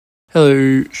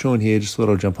Hello, Sean here. Just thought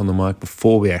I'd jump on the mic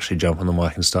before we actually jump on the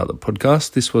mic and start the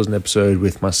podcast. This was an episode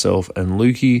with myself and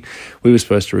Lukey. We were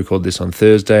supposed to record this on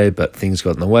Thursday, but things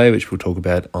got in the way, which we'll talk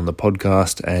about on the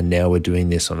podcast. And now we're doing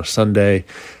this on a Sunday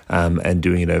and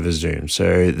doing it over Zoom.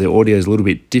 So the audio is a little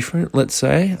bit different, let's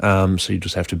say. So you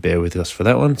just have to bear with us for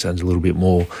that one. It sounds a little bit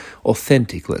more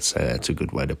authentic, let's say. That's a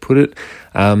good way to put it.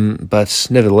 But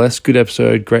nevertheless, good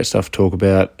episode, great stuff to talk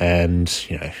about, and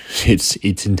it's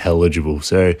intelligible.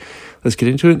 So let's get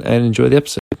into it and enjoy the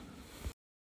episode.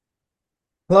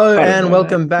 Hello and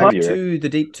welcome back to the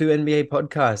Deep 2 NBA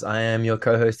podcast. I am your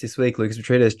co-host this week, Lucas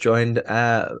Petrides, joined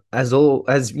as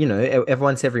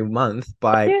every month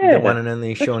by the one and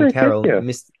only Sean Carroll,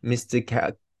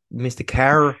 Mr.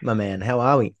 Carr, my man. How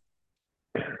are we?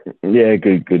 Yeah,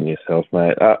 good in yourself,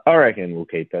 mate. I reckon we'll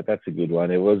keep that. That's a good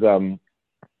one. It was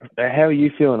how are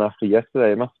you feeling after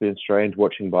yesterday? It must have been strange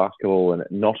watching basketball and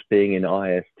not being in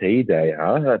IST day,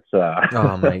 huh? That's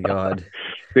oh my god,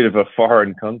 bit of a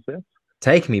foreign concept.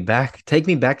 Take me back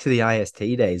to the IST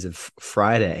days of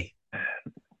Friday.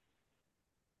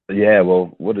 Yeah,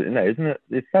 well, isn't it?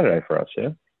 It's Saturday for us, yeah.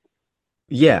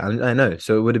 Yeah, I know.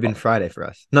 So it would have been Friday for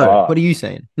us. No, what are you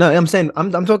saying? No, I'm saying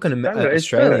I'm talking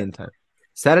Australian time.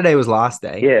 Saturday was last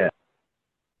day. Yeah,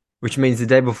 which means the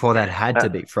day before that had to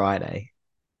be Friday,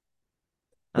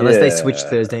 unless they switched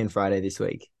Thursday and Friday this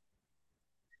week.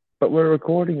 But we're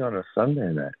recording on a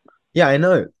Sunday, mate. Yeah, I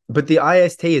know. But the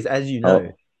IST is, as you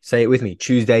know. Say it with me,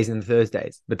 Tuesdays and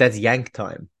Thursdays. But that's Yank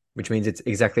time, which means it's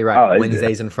exactly right.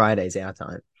 Wednesdays and Fridays our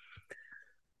time.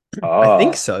 I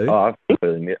think so. I've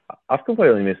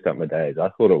completely missed up my days.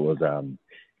 I thought it was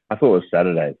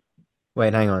Saturday.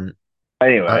 Wait, hang on.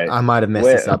 Anyway, I might have messed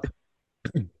this up.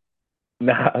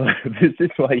 Nah, this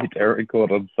is why you don't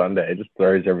record on Sunday. It just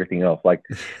throws everything off. Like,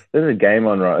 there's a game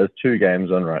on right. There's two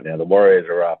games on right now. The Warriors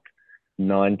are up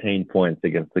 19 points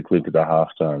against the Clippers at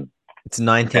halftime. It's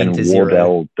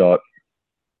 19-0.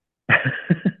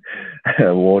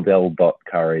 Wardell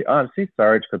Curry. Steve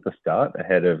Surridge got the start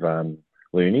ahead of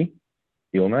Looney.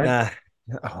 Your mate.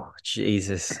 Oh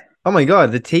Jesus! Oh my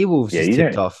God! The T-Wolves just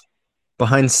tipped off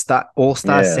behind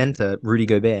All-Star center Rudy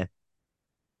Gobert.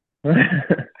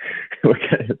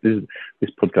 This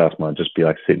podcast might just be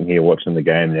like sitting here watching the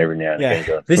game and every now and again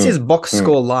going, This is Box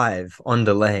Score Live on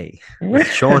delay with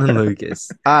Sean and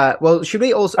Lucas. Well, should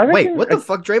we also wait? What the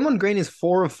fuck? Draymond Green is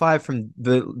 4 of 5 from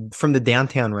the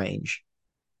downtown range.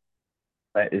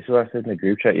 This is what I said in the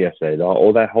group chat yesterday.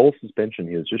 All that whole suspension,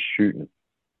 he was just shooting.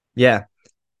 Yeah,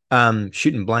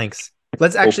 shooting blanks.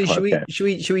 Let's actually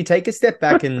should we take a step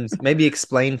back and maybe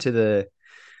explain to the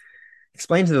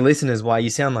listeners why you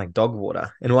sound like dog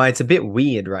water and why it's a bit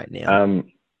weird right now.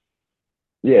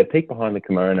 Peek behind the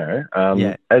kimono.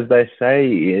 As they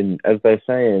say in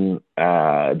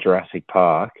Jurassic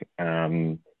Park,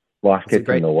 life gets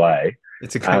in the way.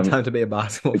 It's a great time to be a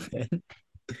basketball fan.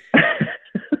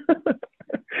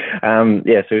 So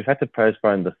we've had to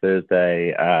postpone the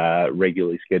Thursday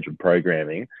regularly scheduled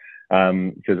programming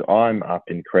because I'm up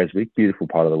in Creswick, beautiful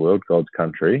part of the world, God's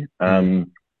country.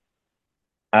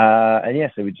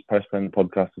 So we just postponed the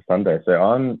podcast to Sunday.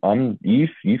 So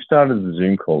you've started the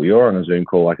Zoom call. You're on a Zoom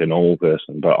call like a normal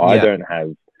person, but I don't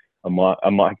have a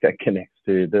mic that connects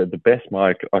to the best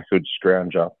mic I could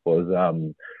scrounge up was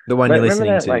the one you're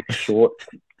listening to.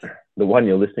 The one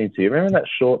you're listening to. Remember that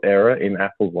short era in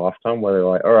Apple's lifetime where they're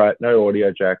like, all right, no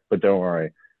audio jack, but don't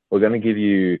worry, we're going to give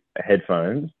you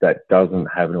headphones that doesn't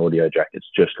have an audio jack. It's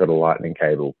just got a lightning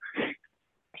cable.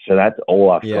 So that's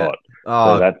all I've got.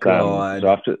 Oh, so that's God.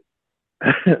 So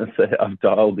I've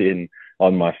dialed in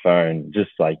on my phone,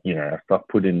 just like, I've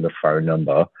put in the phone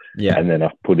number, and then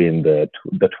I've put in the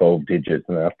 12 digits,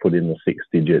 and then I've put in the 6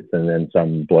 digits, and then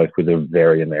some bloke with a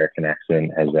very American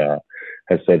accent has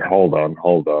said, hold on,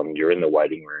 you're in the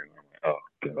waiting room. I'm like, oh,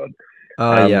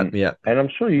 God. Yeah. And I'm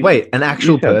sure you... Wait, an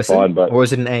actual person? Fine, or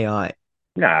is it an AI?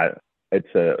 Nah, it's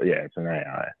an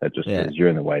AI that just says you're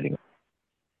in the waiting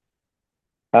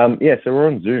room. So we're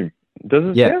on Zoom.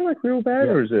 Does it sound like real bad,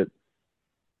 or is it?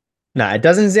 No, it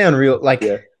doesn't sound real. Like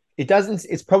it doesn't.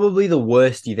 It's probably the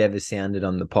worst you've ever sounded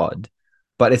on the pod,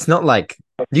 but it's not like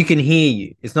you can hear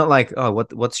you. It's not like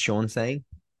what's Sean saying?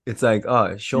 It's like,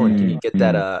 oh, Sean, can you get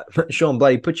that? Sean,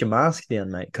 bloody put your mask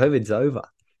down, mate. COVID's over.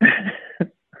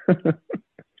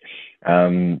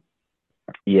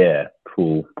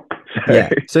 Cool.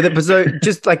 So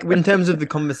just like in terms of the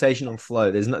conversational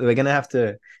flow, we're gonna have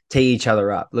to tee each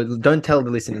other up. Don't tell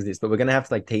the listeners this, but we're gonna have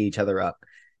to tee each other up,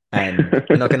 and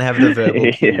we're not gonna have the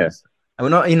verbal cues, and we're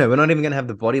not even gonna have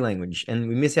the body language, and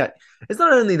we miss out. It's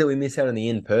not only that we miss out on the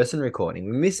in-person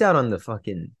recording, we miss out on the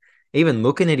fucking even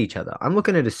looking at each other. I'm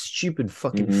looking at a stupid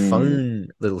fucking phone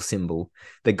little symbol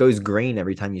that goes green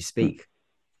every time you speak.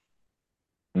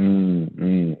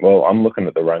 Well, I'm looking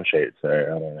at the run sheet, so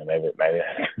I don't know.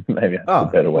 Maybe that's a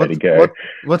better way to go.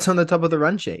 What's on the top of the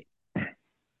run sheet?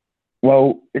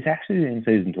 Well, it's actually the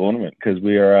in-season tournament because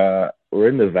we're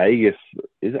in the Vegas.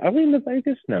 Are we in the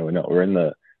Vegas? No, we're not. We're in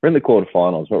the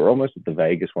quarterfinals, but we're almost at the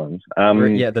Vegas ones.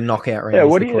 The knockout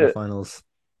rounds, the quarterfinals.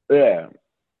 Yeah.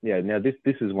 Now this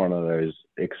is one of those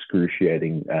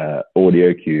excruciating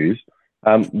audio cues.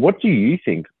 What do you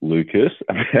think, Lucas,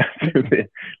 about the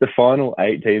final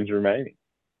 8 teams remaining?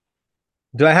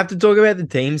 Do I have to talk about the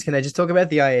teams? Can I just talk about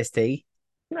the IST?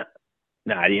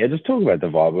 Yeah, just talk about the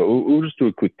vibe. We'll just do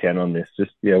a quick 10 on this.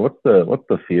 What's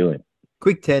the feeling?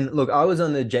 Quick 10. Look, I was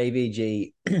on the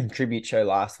JVG tribute show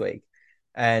last week.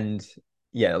 And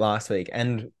me and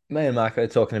Marco are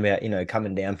talking about,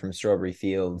 coming down from Strawberry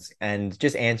Fields and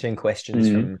just answering questions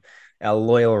from our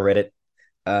loyal Redditors,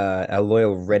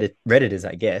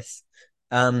 I guess.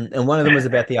 And one of them was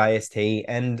about the IST,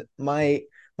 and my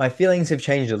feelings have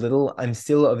changed a little. I'm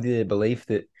still of the belief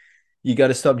that you got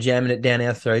to stop jamming it down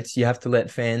our throats. You have to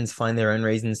let fans find their own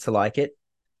reasons to like it.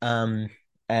 And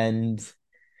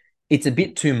it's a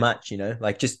bit too much,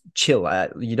 like just chill.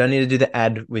 You don't need to do the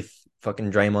ad with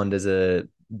fucking Draymond as a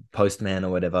postman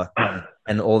or whatever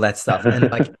and all that stuff.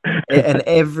 And and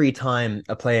every time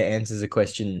a player answers a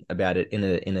question about it in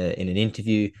an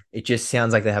interview, it just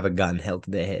sounds like they have a gun held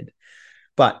to their head.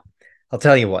 But I'll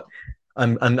tell you what,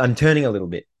 I'm turning a little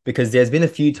bit because there's been a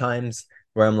few times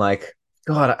where I'm like,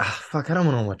 God, I don't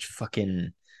want to watch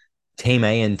fucking Team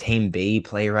A and Team B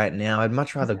play right now. I'd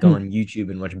much rather go on YouTube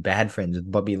and watch Bad Friends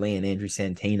with Bobby Lee and Andrew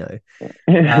Santino.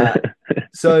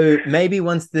 So maybe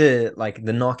once the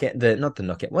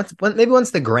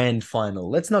grand final,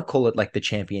 let's not call it like the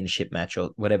championship match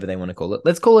or whatever they want to call it.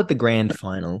 Let's call it the grand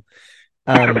final.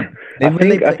 I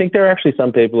think there are actually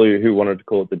some people who wanted to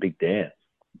call it the big dance.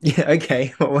 Yeah,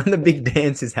 okay. Well, when the big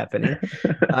dance is happening,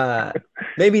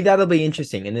 maybe that'll be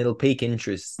interesting and it'll pique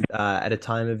interest at a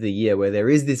time of the year where there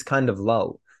is this kind of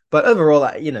lull. But overall,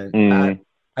 I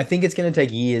think it's going to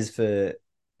take years for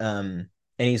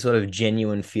any sort of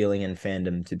genuine feeling and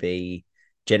fandom to be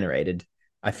generated.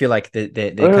 I feel like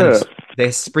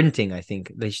they're sprinting. I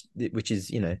think which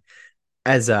is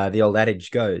as the old adage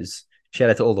goes.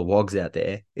 Shout out to all the wogs out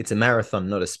there. It's a marathon,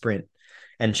 not a sprint.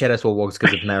 And shout out to all wogs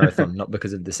because of marathon, not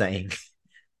because of the saying.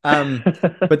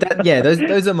 But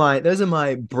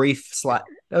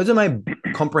those are my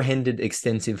comprehended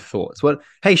extensive thoughts.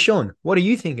 Hey Sean, what do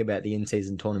you think about the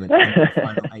in-season tournament and the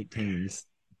final 8 teams?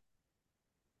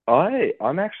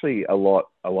 I'm actually a lot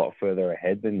further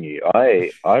ahead than you. I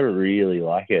really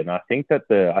like it, and I think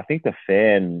the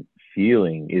fan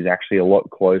feeling is actually a lot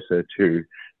closer to.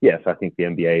 Yes, I think the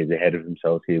NBA is ahead of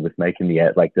themselves here with making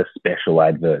the special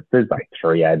adverts. There's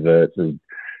 3 adverts.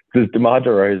 There's DeMar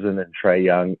DeRozan and Trae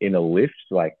Young in a lift,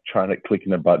 trying to click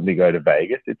a button to go to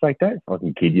Vegas. It's don't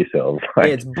fucking kid yourselves.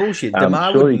 It's bullshit.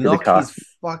 DeMar would knock his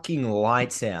fucking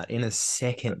lights out in a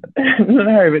second.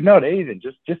 No, but not even.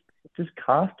 Just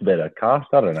cast better.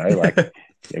 Cast, I don't know,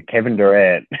 Kevin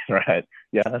Durant, right?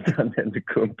 Yeah,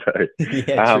 Antetokounmpo.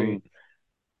 Yeah, true.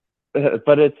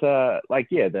 But it's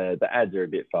the ads are a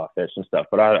bit far-fetched and stuff,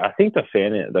 but I think the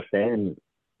fan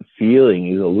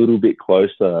feeling is a little bit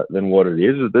closer than what it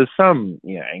is. There's some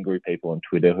angry people on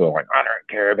Twitter who are like, I don't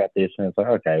care about this, and it's like,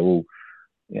 okay, well,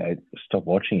 stop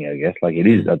watching it, I guess. It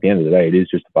is, at the end of the day, it is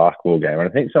just a basketball game. And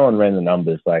I think someone ran the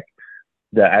numbers, the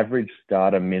average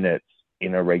starter minutes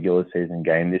in a regular season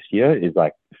game this year is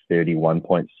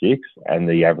 31.6, and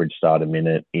the average starter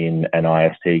minute in an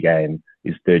IST game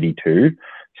is 32.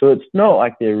 So it's not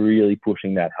like they're really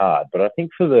pushing that hard. But I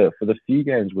think for the few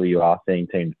games where you are seeing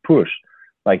teams push,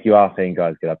 you are seeing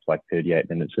guys get up to 38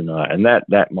 minutes a night, and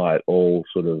that might all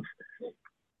sort of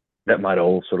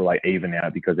even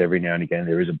out because every now and again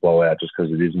there is a blowout just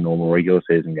because it is a normal regular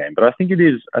season game. But I think it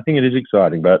is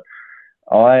exciting. But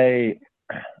I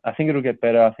think it'll get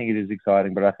better. I think it is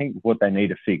exciting. But I think what they need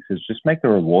to fix is just make the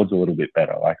rewards a little bit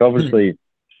better. Obviously,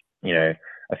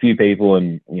 a few people,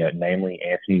 and namely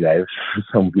Anthony Davis, for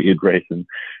some weird reason,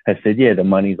 has said, the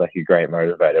money's a great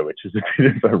motivator, which is a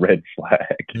bit of a red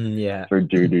flag for a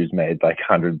dude who's made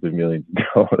hundreds of millions of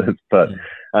dollars. But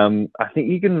I think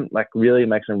you can really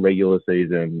make some regular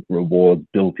season rewards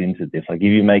built into this. If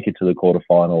you make it to the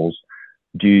quarterfinals,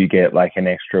 do you get an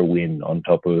extra win on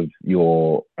top of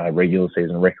your regular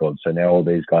season record? So now all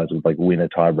these guys would win a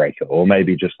tiebreaker, or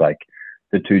maybe just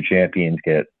the 2 champions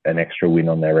get an extra win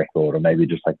on their record, or maybe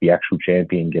just the actual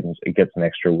champion gets an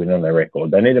extra win on their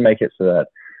record. They need to make it so that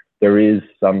there is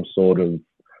some sort of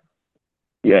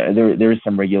yeah, there is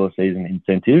some regular season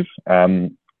incentive.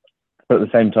 But at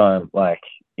the same time, like,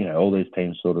 all these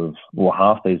teams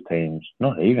half these teams,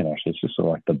 not even actually, it's just sort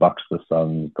of like the Bucks, the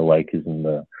Suns, the Lakers, and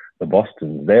the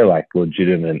Bostons. They're like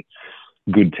legitimate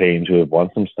good teams who have won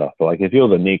some stuff. But like, if you're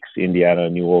the Knicks, Indiana,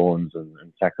 New Orleans,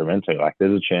 and Sacramento, like,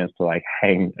 there's a chance to like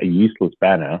hang a useless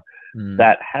banner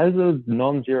that has a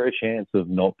non-zero chance of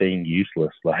not being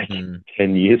useless like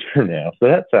 10 years from now.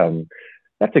 So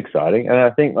that's exciting. And I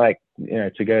think, like,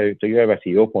 to go back to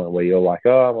your point where you're like,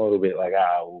 oh, I'm a little bit like,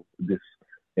 this,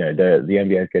 the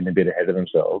NBA is getting a bit ahead of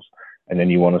themselves, and then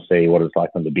you want to see what it's like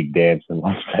on the big dance in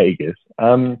Las Vegas.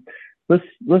 Let's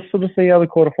sort of see how the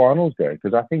quarterfinals go,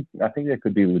 because I think there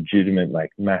could be legitimate,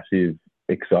 like, massive,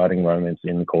 exciting moments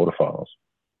in the quarterfinals.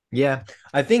 Yeah,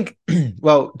 I think,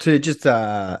 well, to just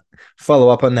follow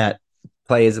up on that,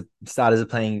 starters are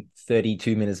playing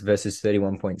 32 minutes versus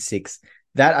 31.6.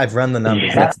 That, I've run the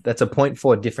numbers. Yeah. That's a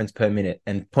 0.4 difference per minute,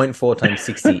 and 0.4 times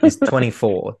 60 is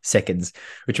 24 seconds,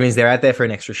 which means they're out there for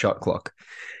an extra shot clock.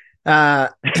 So,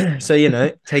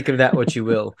 take of that what you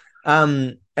will.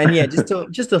 And yeah,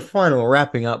 just a final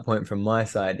wrapping up point from my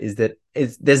side is that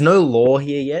there's no law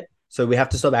here yet, so we have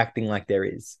to stop acting like there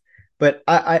is. But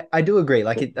I do agree.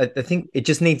 Like, I think it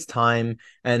just needs time.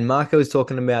 And Marco was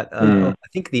talking about, I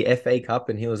think, the FA Cup,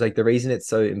 and he was like, the reason it's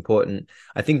so important,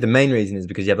 I think the main reason is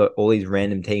because you have all these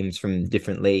random teams from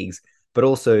different leagues, but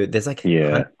also there's like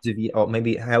hundreds of years, or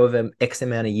maybe however X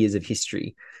amount of years of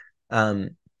history.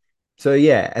 So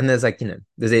yeah, and there's like,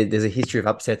 there's a history of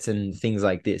upsets and things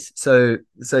like this. So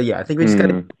yeah, I think we just got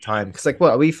to have time, because like,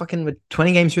 what are we fucking with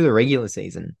 20 games through the regular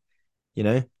season?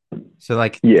 So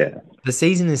like, yeah, the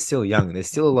season is still young. There's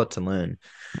still a lot to learn.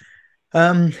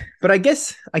 But I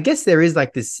guess there is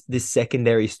like this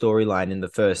secondary storyline in the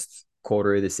first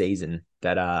quarter of the season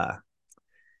that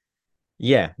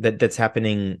that's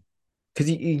happening, because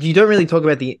you don't really talk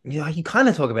about you kind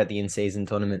of talk about the in-season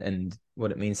tournament and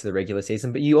what it means to the regular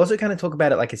season, but you also kind of talk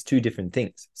about it like it's two different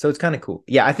things. So it's kind of cool.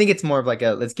 Yeah, I think it's more of like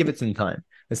let's give it some time.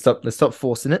 Let's stop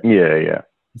forcing it. Yeah.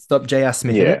 Stop J.R.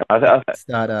 Smithing it.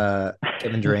 Start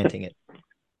Kevin Duranting it.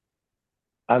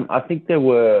 I think there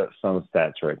were some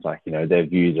stats where it's like, their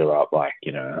views are up like,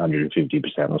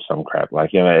 150% or some crap.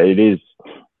 Like, it is,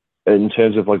 in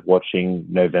terms of like watching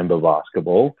November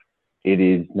basketball, it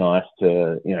is nice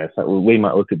to, so we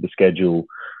might look at the schedule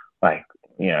like,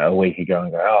 a week ago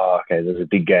and go, oh, okay, there's a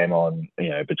big game on,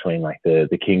 between like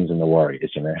the Kings and the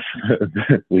Warriors,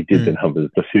 we did the numbers,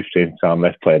 the 15th time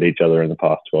they've played each other in the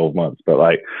past 12 months. But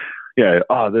like,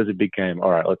 there's a big game.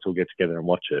 All right, let's all get together and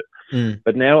watch it.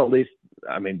 But now, at least,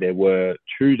 I mean, there were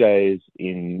 2 days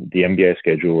in the NBA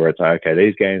schedule where it's like, okay,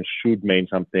 these games should mean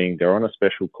something. They're on a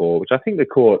special court, which I think the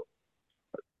court,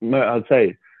 I'd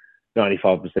say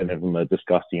 95% of them are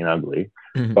disgusting and ugly,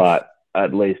 but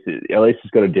at least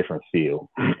it's got a different feel.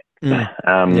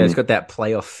 It's got that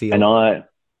playoff feel. And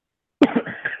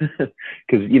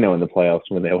because, in the playoffs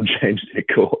when they all change their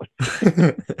court,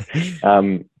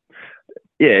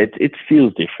 it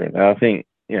feels different. And I think,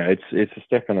 it's a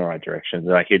step in the right direction.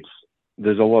 Like,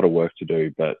 there's a lot of work to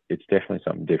do, but it's definitely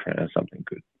something different and something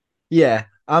good. Yeah.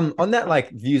 On that,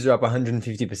 like, views are up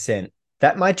 150%.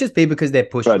 That might just be because they're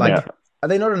pushed. Like, now, are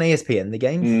they not on ESPN, the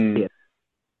games?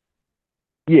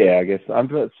 Yeah, I guess.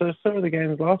 But so are the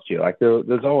games last year. Like,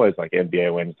 there's always like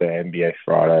NBA Wednesday, NBA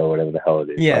Friday, or whatever the hell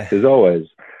it is. Yeah. Like, there's always.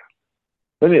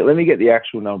 Let me get the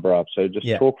actual number up. So just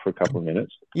talk for a couple of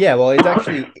minutes. Yeah, well,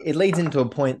 it leads into a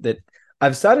point that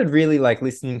I've started really like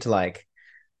listening to, like,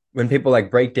 when people like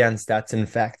break down stats and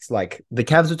facts. Like, the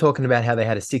Cavs were talking about how they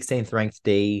had a 16th ranked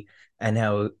D, and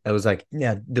how it was like,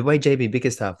 the way JB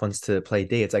Bickerstaff wants to play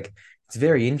D, it's like, it's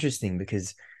very interesting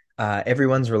because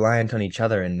everyone's reliant on each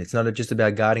other, and it's not just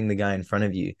about guarding the guy in front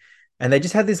of you. And they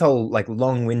just had this whole like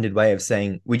long-winded way of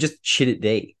saying we just shit at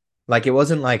D. Like, it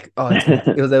wasn't like,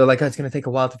 they were like, it's going to take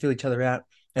a while to fill each other out,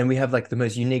 and we have like the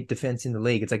most unique defense in the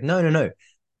league. It's like, no.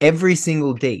 Every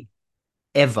single D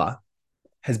ever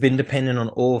has been dependent on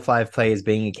all 5 players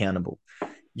being accountable.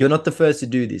 You're not the first to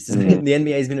do this. The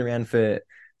NBA has been around for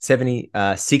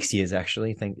 76 years,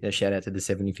 actually. Shout out to the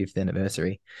 75th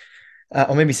anniversary.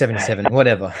 Or maybe 77,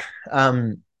 whatever.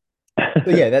 But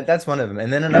yeah, that's one of them.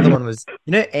 And then another one was,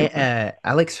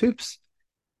 Alex Hoops.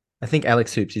 I think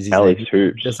Alex Hoops is his name. Alex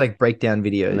Hoops. Just like breakdown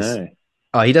videos. No.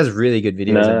 Oh, he does really good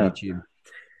videos on YouTube.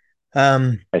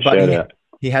 But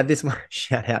he had this one.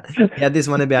 Shout out. He had this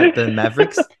one about the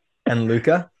Mavericks and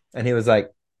Luka, and he was like,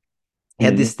 he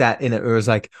had this stat in it where it was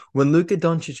like, when Luka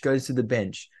Doncic goes to the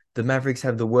bench, the Mavericks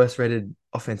have the worst rated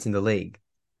offense in the league.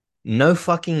 No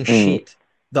fucking shit.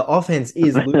 the offense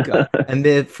is Luka, and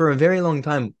there for a very long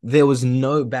time there was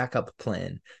no backup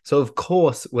plan. So of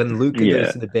course, when Luka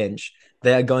goes to the bench,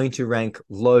 they are going to rank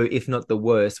low, if not the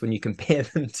worst, when you compare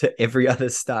them to every other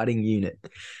starting unit.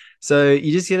 So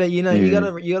you just gotta, you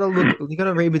gotta look, you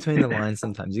gotta read between the lines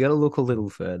sometimes. You gotta look a little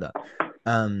further.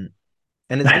 And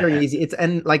it's very easy.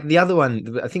 And like the other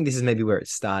one, I think this is maybe where it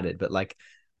started, but like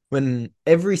when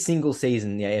every single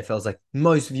season the AFL is like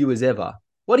most viewers ever.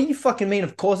 What do you fucking mean?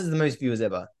 Of course, it's the most viewers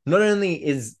ever. Not only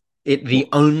is it the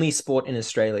only sport in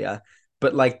Australia,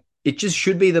 but like it just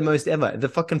should be the most ever. The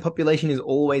fucking population is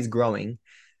always growing,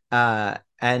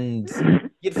 and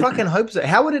you'd fucking hope so.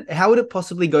 How would it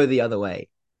possibly go the other way?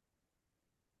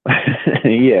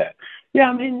 Yeah.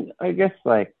 I mean, I guess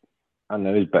like I don't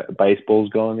know, baseball's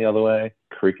going the other way,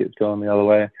 cricket's going the other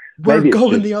way. We're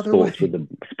going the other way.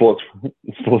 Sports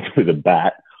with a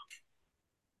bat.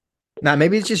 Nah,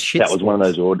 maybe it's just shit. That was one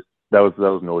of those. That was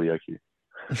an audio cue.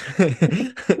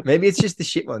 Maybe it's just the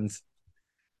shit ones.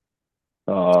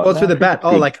 Sports with a bat.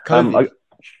 Oh, like COVID.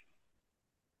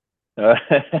 I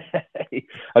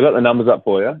got the numbers up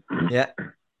for you. Yeah.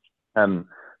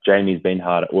 Jamie's been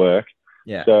hard at work.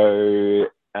 Yeah. So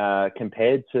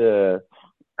compared to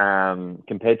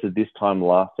this time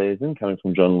last season, coming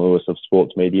from John Lewis of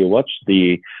Sports Media Watch,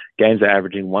 the games are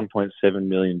averaging 1.7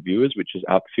 million viewers, which is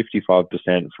up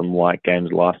 55% from like games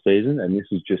last season. And this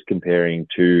is just comparing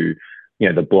to,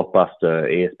 the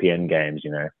blockbuster ESPN games,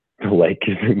 the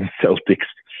Lakers and the Celtics,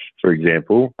 for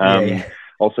example.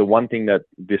 Also, one thing that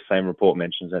this same report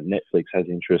mentions that Netflix has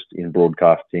interest in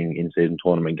broadcasting in-season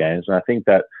tournament games. And I think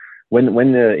that when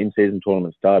the in-season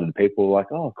tournament started, people were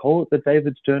like, oh, call it the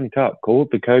David Stern Cup, call it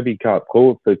the Kobe Cup,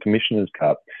 call it the Commissioner's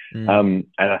Cup. And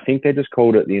I think they just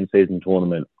called it the in-season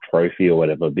tournament trophy or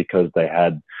whatever because they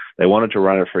wanted to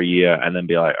run it for a year and then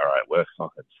be like, all right, we're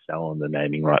fucking selling the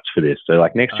naming rights for this. So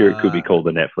like next year it could be called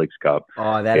the Netflix Cup.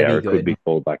 Oh, that'd be good. It could be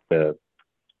called like the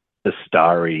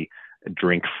Starry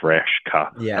Drink Fresh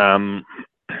Cup. Yeah.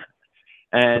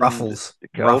 And Ruffles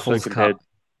compared, Cup.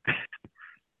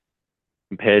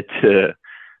 compared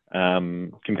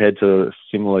to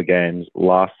similar games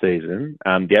last season,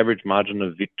 the average margin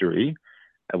of victory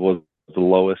was the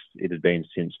lowest it had been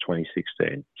since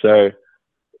 2016. So,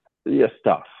 yeah,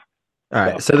 stuff. All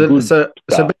right. So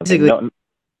basically,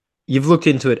 you've looked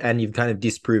into it and you've kind of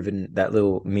disproven that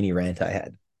little mini rant I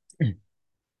had.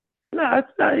 No,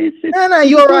 it's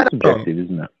you're right. Subjective,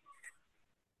 isn't it?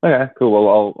 Okay, cool.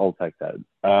 Well, I'll take that.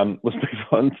 Let's move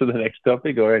on to the next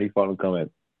topic. Or any final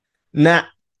comment? Nah.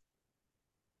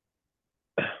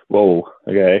 Whoa.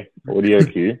 Okay. Audio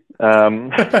cue.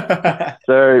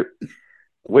 So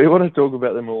we want to talk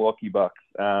about the Milwaukee Bucks.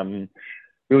 We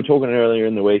were talking earlier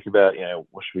in the week about,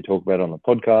 what should we talk about on the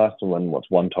podcast, and what's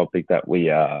one topic that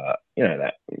we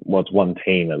what's one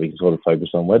team that we can sort of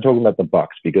focus on. We're talking about the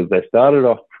Bucks because they started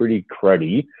off pretty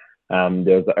cruddy.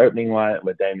 There was the opening night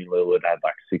where Damian Lillard had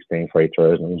like 16 free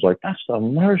throws, and it was like, that's the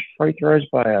most free throws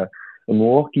by a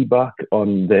Milwaukee Buck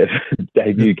on their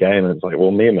debut game. And it's like,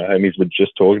 well, me and my homies were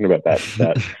just talking about that.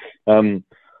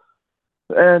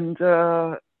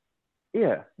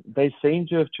 They seem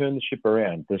to have turned the ship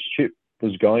around. The ship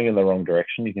was going in the wrong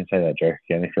direction. You can say that joke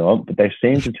again if you want, but they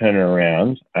seem to turn it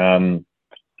around.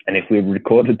 And if we had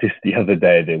recorded this the other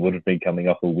day, they would have been coming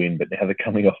off a win, but now they're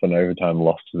coming off an overtime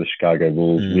loss to the Chicago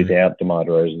Bulls without DeMar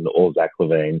DeRozan or Zach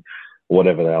LaVine,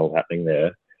 whatever the hell's happening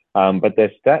there. But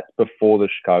their stats before the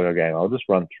Chicago game, I'll just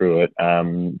run through it.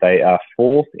 They are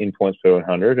fourth in points per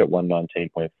 100 at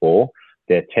 119.4.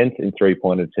 They're 10th in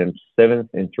three-point attempts, 7th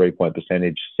in three-point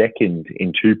percentage, 2nd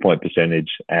in two-point percentage,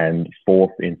 and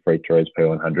 4th in free throws per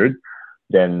 100.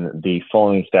 Then the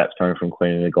following stats coming from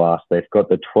cleaning the glass, they've got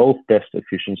the 12th best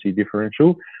efficiency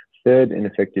differential, 3rd in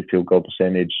effective field goal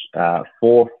percentage,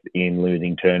 4th in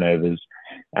losing turnovers.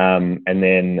 And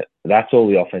then that's all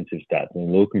the offensive stats. And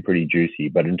they're looking pretty juicy.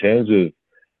 But in terms of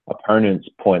opponents'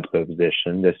 points per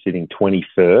possession, they're sitting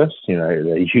 21st.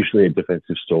 They're usually a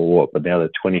defensive stalwart, but now they're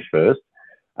 21st.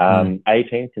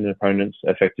 18th in opponents'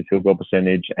 effective field goal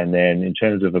percentage. And then in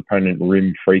terms of opponent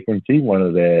rim frequency, one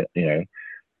of their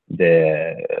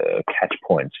catch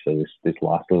points for this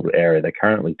last little area, they're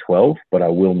currently 12th, but I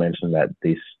will mention that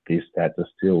these stats are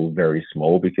still very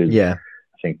small because I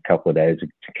think a couple of days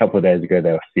ago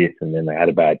they were 5th, and then they had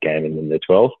a bad game, and then they're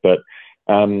 12th. But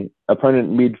opponent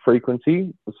mid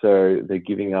frequency, so they're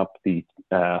giving up the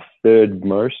 3rd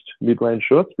most mid-range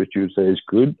shots, which you would say is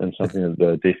good and something that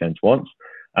the defense wants.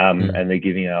 And they're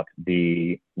giving up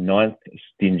the 9th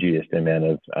stingiest amount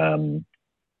of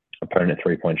opponent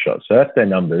three-point shots. So that's their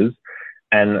numbers.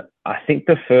 And I think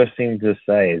the first thing to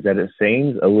say is that it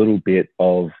seems a little bit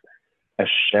of a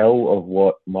shell of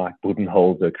what Mike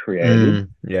Budenholzer created.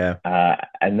 Yeah.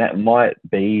 And that might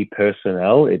be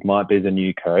personnel. It might be the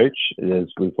new coach.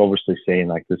 We've obviously seen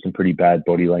like there's some pretty bad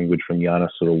body language from Giannis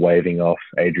sort of waving off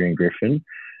Adrian Griffin.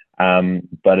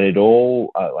 But it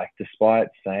all, like, despite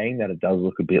saying that it does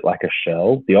look a bit like a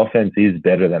shell, the offense is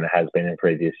better than it has been in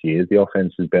previous years. The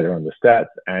offense is better on the stats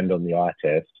and on the eye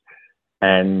test.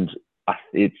 And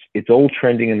it's all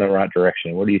trending in the right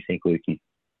direction. What do you think, Lukey?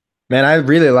 Man, I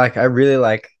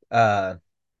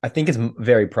think it's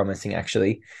very promising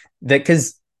actually.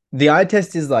 Because the eye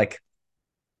test is like,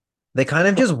 they're kind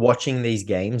of just watching these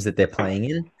games that they're playing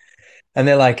in. And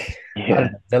they're like, I don't know,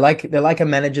 they're like a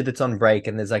manager that's on break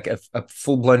and there's like a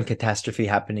full-blown catastrophe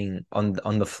happening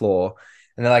on the floor.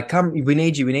 And they're like, come, we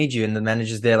need you. And the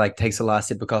manager's there, like takes a last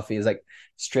sip of coffee, is like,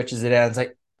 stretches it out. It's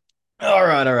like, all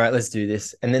right, let's do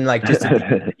this. And then like just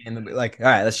like, all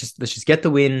right, let's just get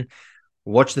the win.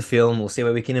 Watch the film. We'll see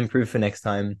where we can improve for next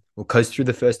time. We'll coast through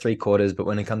the first 3 quarters, but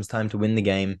when it comes time to win the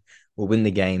game, we'll win the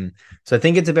game. So I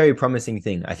think it's a very promising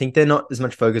thing. I think they're not as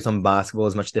much focused on basketball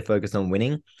as much as they're focused on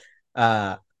winning.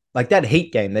 Like that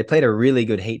Heat game, they played a really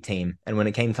good Heat team, and when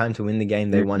it came time to win the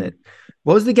game, they won it.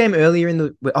 What was the game earlier in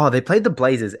the? Oh, they played the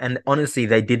Blazers, and honestly,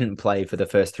 they didn't play for the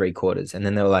first 3 quarters, and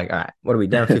then they were like, "All right, what are we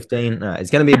down 15?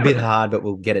 It's going to be a bit hard, but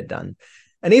we'll get it done."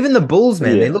 And even the Bulls,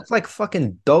 man, they looked like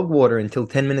fucking dog water until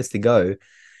 10 minutes to go,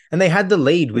 and they had the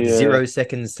lead with 0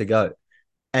 seconds to go.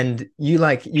 And you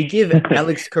give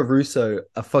Alex Caruso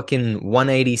a fucking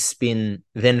 180 spin,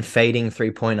 then fading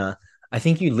 3-pointer. I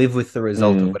think you live with the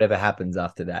result of whatever happens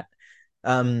after that.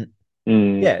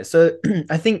 Yeah, so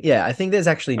I think there's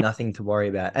actually nothing to worry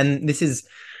about. And this is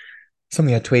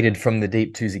something I tweeted from the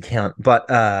Deep Twos account.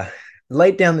 But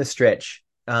late down the stretch,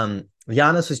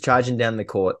 Giannis was charging down the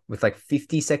court with like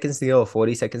 50 seconds to go or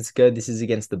 40 seconds to go. This is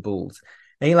against the Bulls.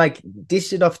 And he like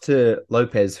dished it off to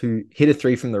Lopez, who hit a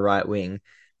 3 from the right wing.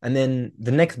 And then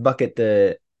the next bucket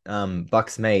the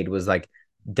Bucks made was like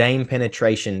Dame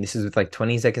penetration. This is with like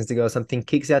 20 seconds to go or something.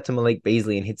 Kicks out to Malik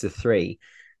Beasley and hits a 3.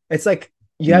 It's like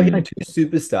you have 2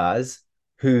 superstars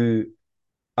who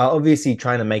are obviously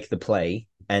trying to make the play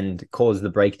and cause the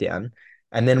breakdown.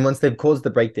 And then once they've caused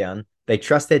the breakdown, they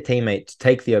trust their teammate to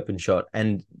take the open shot.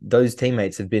 And those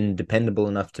teammates have been dependable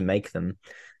enough to make them.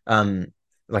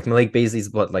 Like Malik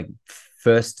Beasley's like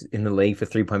first in the league for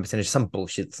 3-point percentage, some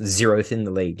bullshit, 0th in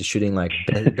the league, just shooting like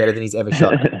better than he's ever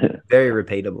shot. Very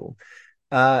repeatable.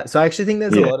 So I actually think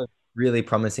there's a lot of really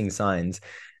promising signs.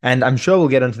 And I'm sure we'll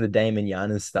get onto the Dame and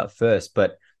Giannis stuff first.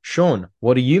 But Sean,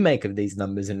 what do you make of these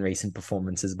numbers and recent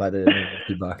performances by the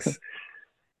Milwaukee Bucks?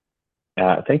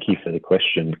 Thank you for the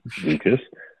question, Lucas.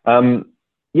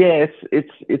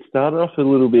 It started off a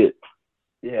little bit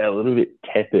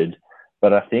tepid.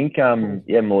 But I think,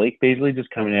 Malik Beasley just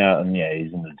coming out and,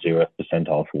 he's in the 0th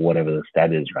percentile for whatever the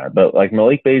stat is, right? But, like,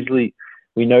 Malik Beasley,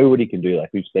 we know what he can do. Like,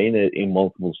 we've seen it in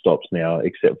multiple stops now,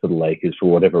 except for the Lakers,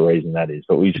 for whatever reason that is.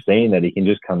 But we've seen that he can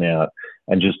just come out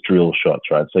and just drill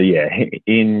shots, right? So,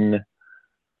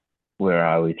 where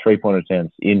are we? 3-point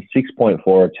attempts. In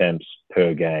 6.4 attempts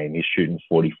per game, he's shooting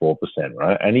 44%,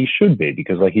 right? And he should be,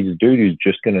 because, like, he's a dude who's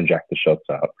just going to jack the shots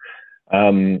up.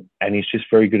 And he's just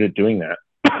very good at doing that.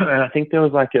 And I think there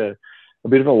was like a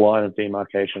bit of a line of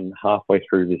demarcation halfway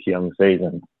through this young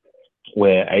season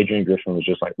where Adrian Griffin was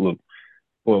just like, look,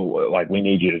 well, like, we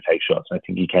need you to take shots. And I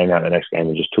think he came out the next game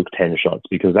and just took 10 shots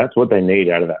because that's what they need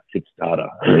out of that 5th starter.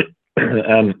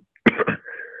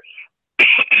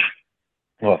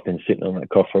 I've been sitting on that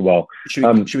cough for a while. Should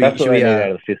we out of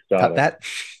the 5th starter. Cut that?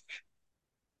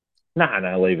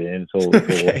 No, leave it in. It's all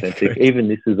authentic. Even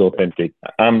this is authentic.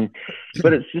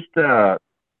 But it's just...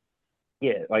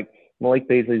 like Malik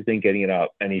Beasley's been getting it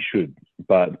up, and he should.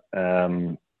 But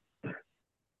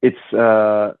it's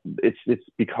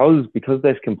because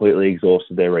they've completely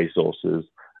exhausted their resources,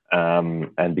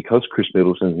 and because Chris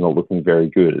Middleton's not looking very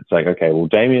good. It's like, okay, well,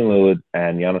 Damian Lillard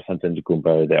and Giannis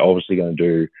Antetokounmpo, they're obviously going to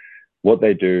do what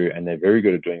they do, and they're very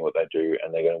good at doing what they do,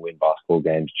 and they're going to win basketball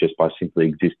games just by simply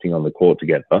existing on the court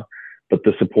together. But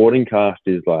the supporting cast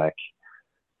is like,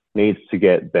 needs to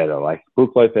get better. Like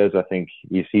Brook Lopez, I think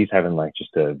he's having like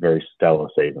just a very stellar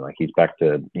season. Like he's back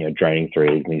to, draining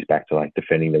threes, and he's back to like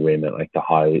defending the rim at like the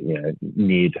high,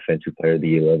 near defensive player of the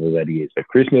year level that he is. But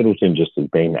Chris Middleton just has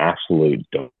been absolute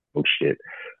dog shit.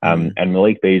 And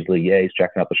Malik Beasley, he's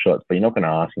jacking up the shots, but you're not going to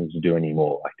ask him to do any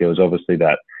more. Like there was obviously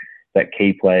that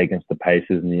key play against the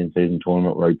Pacers in the in-season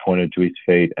tournament where he pointed to his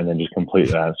feet and then just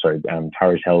completely,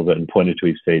 Tyrese Halliburton pointed to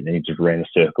his feet and he just ran a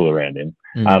circle around him.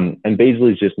 And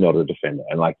Beasley's just not a defender.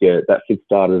 And that 5th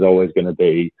starter is always going to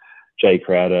be Jay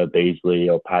Crowder, Beasley,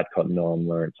 or Pat Cotton on,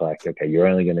 where it's like, okay, you're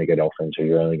only going to get offense or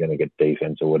you're only going to get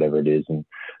defense or whatever it is. And,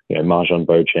 Marjon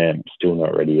Beauchamp still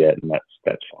not ready yet. And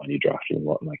that's fine. You drafted him,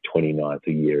 like 29th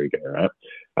a year ago, right?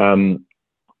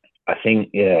 I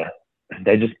think,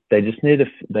 they just need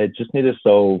to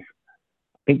solve.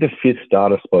 I think the fifth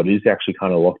starter spot is actually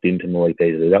kind of locked into Malik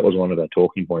Beasley. That was one of our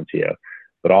talking points here.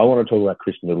 But I want to talk about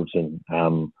Chris Middleton.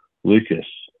 Lucas,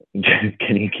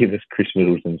 can you give us Chris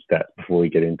Middleton's stats before we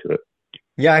get into it?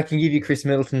 Yeah, I can give you Chris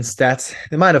Middleton's stats.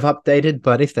 They might have updated,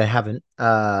 but if they haven't,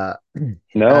 I did.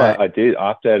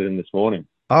 I updated them this morning.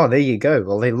 Oh, there you go.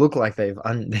 Well, they look like they've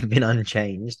been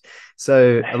unchanged.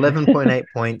 So 11.8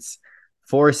 points,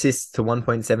 4 assists to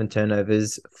 1.7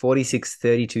 turnovers, 46,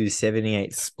 32,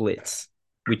 78 splits,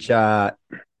 which are,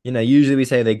 usually we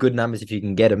say they're good numbers if you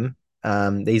can get them.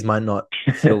 These might not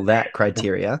fill that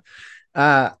criteria.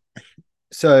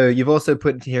 So you've also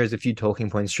put here as a few talking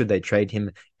points, should they trade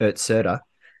him, Serta.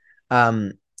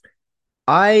 I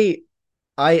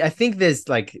think there's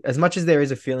as much as there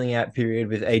is a filling out period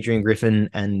with Adrian Griffin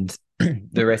and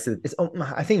the rest of it,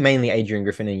 I think mainly Adrian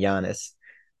Griffin and Giannis.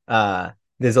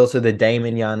 There's also the Dame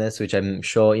and Giannis, which I'm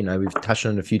sure, we've touched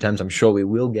on it a few times. I'm sure we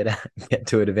will get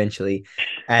to it eventually.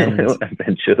 And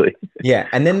eventually. Yeah.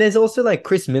 And then there's also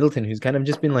Chris Middleton, who's kind of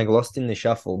just been lost in the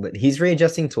shuffle, but he's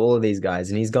readjusting to all of these guys.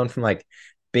 And he's gone from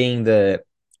being the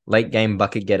late game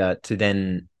bucket getter to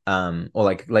then,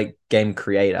 or late game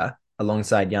creator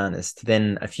alongside Giannis to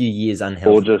then a few years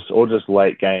unhealthy. Or just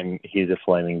late game, here's a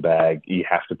flaming bag. You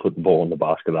have to put the ball in the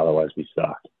basket, otherwise we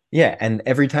suck. Yeah, and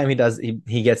every time he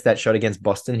gets that shot against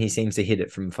Boston, he seems to hit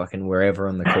it from fucking wherever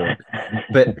on the court.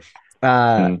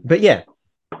 But yeah,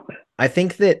 I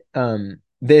think that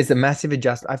there's a massive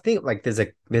adjustment. I think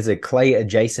there's a Clay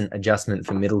adjacent adjustment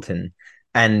for Middleton,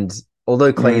 and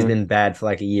although Clay's been bad for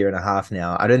a year and a half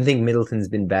now, I don't think Middleton's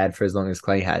been bad for as long as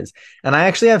Clay has, and I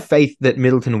actually have faith that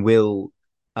Middleton will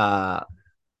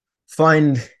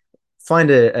find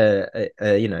a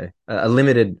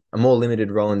more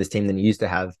limited role in this team than he used to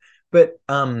have. But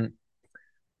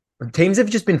teams have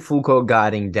just been full court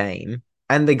guarding Dame,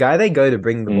 and the guy they go to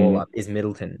bring the ball up is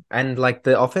Middleton. And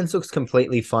the offense looks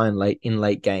completely fine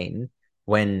late game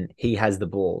when he has the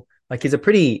ball. He's a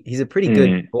pretty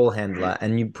good ball handler,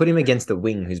 and you put him against the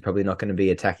wing who's probably not going to be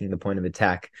attacking the point of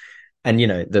attack. And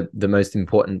the most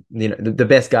important, the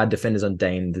best guard defenders on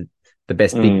Dame, the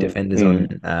best big defenders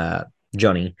on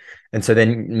Johnny. And so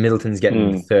then Middleton's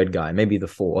getting the third guy, maybe the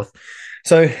fourth.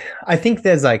 So I think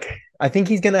I think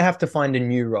he's going to have to find a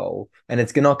new role, and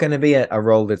it's not going to be a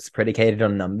role that's predicated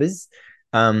on numbers.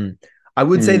 I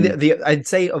would say I'd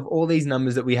say of all these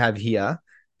numbers that we have here,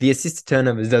 the assist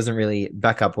turnovers doesn't really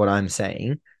back up what I'm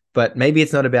saying, but maybe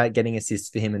it's not about getting assists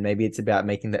for him, and maybe it's about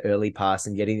making the early pass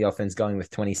and getting the offense going with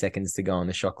 20 seconds to go on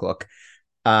the shot clock.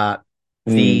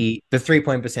 The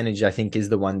 3-point percentage, I think, is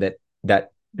the one that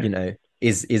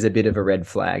is a bit of a red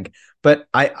flag. But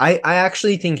I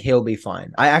actually think he'll be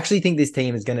fine. I actually think this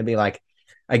team is going to be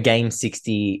a game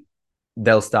 60.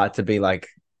 They'll start to be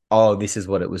oh, this is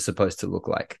what it was supposed to look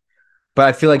like. But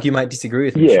I feel like you might disagree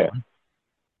with me, Sean.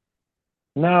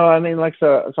 No, I mean,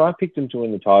 so I picked him to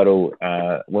win the title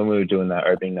when we were doing that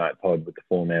opening night pod with the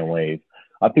 4-man league.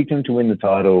 I picked him to win the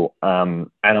title, and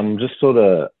I'm just sort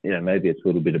of, maybe it's a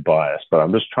little bit of bias, but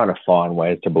I'm just trying to find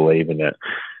ways to believe in it.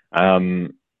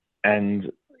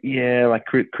 And yeah,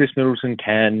 Chris Middleton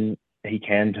can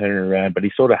turn it around, but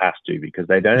he sort of has to, because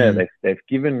they don't know. They've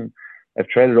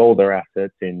traded all their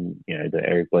assets in, the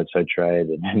Eric Bledsoe trade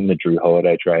and the Drew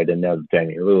Holiday trade and now the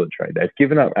Damian Lillard trade. They've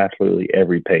given up absolutely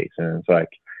every piece. And it's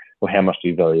well, how much do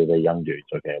you value their young dudes?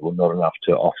 Okay, well, not enough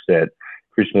to offset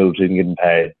Chris Middleton getting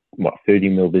paid,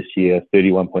 $30 million this year,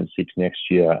 31.6 next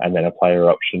year, and then a player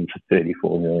option for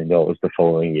 $34 million the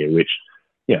following year, which,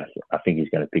 I think he's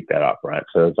going to pick that up, right?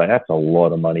 So it's that's a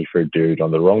lot of money for a dude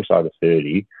on the wrong side of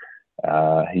 30.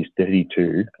 He's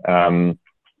 32.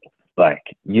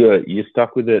 You're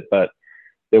stuck with it, but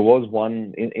there was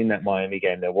one in that Miami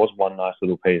game. There was one nice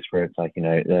little piece where it's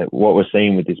what we're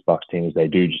seeing with this Bucks team is they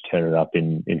do just turn it up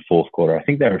in fourth quarter. I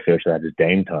think they refer to that as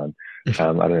Dame time. I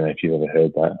don't know if you've ever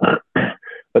heard that,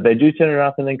 but they do turn it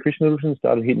up. And then Chris Middleton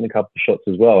started hitting a couple of shots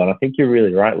as well. And I think you're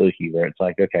really right, Lukey, where it's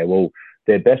okay, well,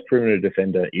 their best perimeter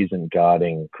defender isn't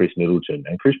guarding Chris Middleton,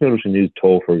 and Chris Middleton is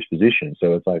tall for his position.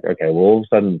 So it's okay, well, all of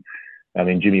a sudden, I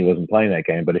mean, Jimmy wasn't playing that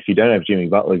game, but if you don't have Jimmy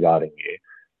Butler guarding you,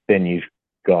 then you've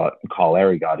got Kyle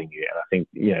Lowry guarding you. And I think,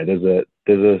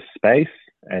 there's a space,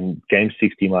 and game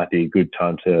 60 might be a good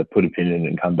time to put a pin in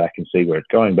and come back and see where it's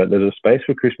going. But there's a space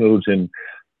for Chris Middleton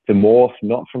to morph,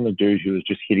 not from the dude who was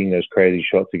just hitting those crazy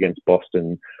shots against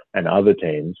Boston and other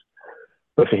teams,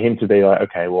 but for him to be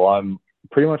okay, well, I'm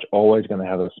pretty much always going to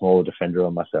have a smaller defender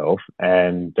on myself.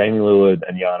 And Damian Lillard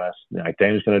and Giannis, like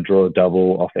Damian's going to draw a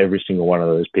double off every single one of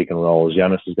those pick and rolls.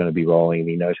 Giannis is going to be rolling and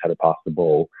he knows how to pass the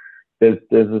ball. There's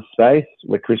a space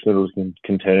where Chris Middleton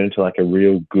can turn into like a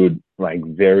real good, like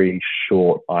very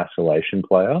short isolation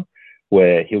player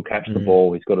where he'll catch the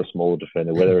ball. He's got a smaller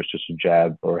defender, whether it's just a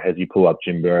jab or has he pull up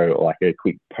Jimbo or like a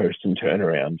quick post and turn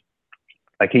around.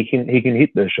 Like he can hit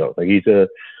those shots. Like he's a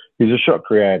shot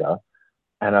creator.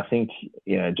 And I think,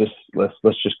 just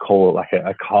let's just call it like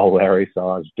a Kyle Lowry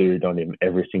size dude on him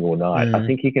every single night. I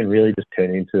think he can really just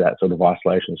turn into that sort of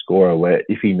isolation scorer where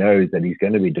if he knows that he's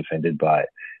going to be defended by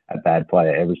a bad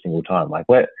player every single time, like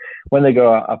when they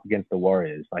go up against the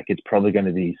Warriors, like it's probably going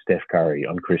to be Steph Curry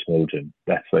on Chris Middleton.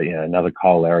 That's like, another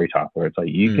Kyle Lowry type where it's like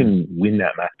you can win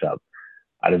that matchup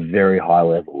at a very high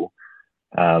level.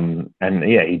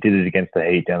 He did it against the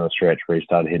Heat down the stretch where he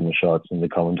started hitting the shots, and the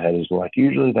commentators were like,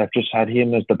 usually they've just had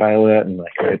him as the bailout, and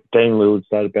like Dame Lillard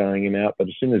started bailing him out, but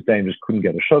as soon as Dame just couldn't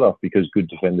get a shot off because good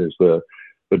defenders were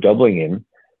doubling him,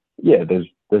 there's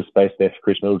space there for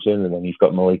Chris Middleton, and then you've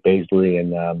got Malik Beasley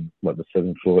and the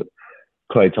 7-foot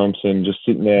Klay Thompson just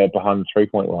sitting there behind the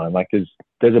 3-point line. Like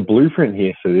there's a blueprint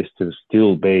here for this to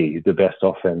still be the best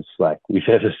offense like we've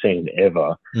ever seen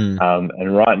ever.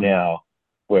 And right now,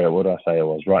 what did I say it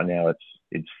was? Right now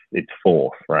it's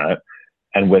fourth, right?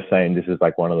 And we're saying this is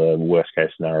like one of the worst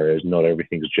case scenarios. Not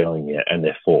everything's gelling yet, and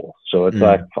they're fourth. So it's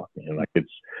like, fuck man, like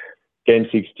it's game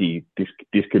 60.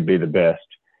 This could be the best.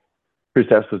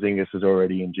 Kristaps Porzingis is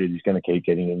already injured. He's going to keep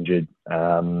getting injured.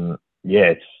 I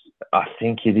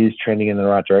think it is trending in the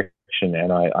right direction,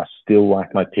 and I still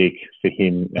like my pick for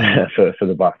him for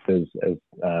the Bucks as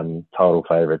title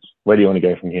favorites. Where do you want to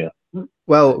go from here?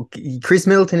 Well, Chris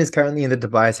Middleton is currently in the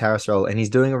Tobias Harris role, and he's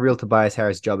doing a real Tobias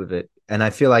Harris job of it. And I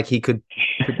feel like he could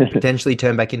potentially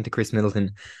turn back into Chris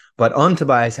Middleton. But on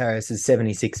Tobias Harris's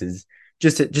 76ers,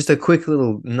 just a quick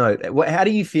little note. How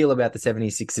do you feel about the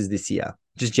 76ers this year,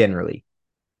 just generally?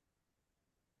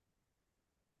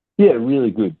 Yeah,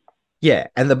 really good. Yeah,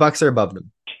 and the Bucks are above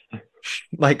them.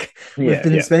 We've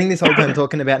been spending this whole time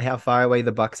talking about how far away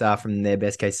the Bucks are from their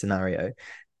best case scenario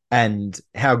and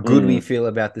how good we feel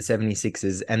about the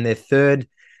 76ers, and they're third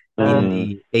in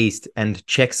the East and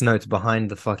checks notes behind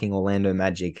the fucking Orlando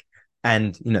Magic.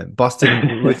 And,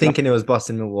 Boston, we're thinking it was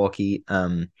Boston, Milwaukee.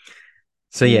 They're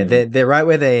right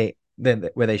where they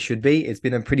should be. It's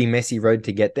been a pretty messy road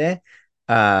to get there.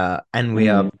 And we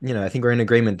are, I think we're in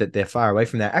agreement that they're far away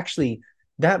from that. Actually,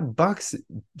 that Bucks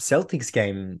Celtics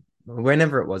game,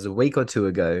 whenever it was, a week or two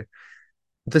ago,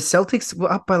 the Celtics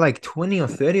were up by like 20 or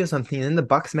 30 or something, and then the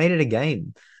Bucks made it a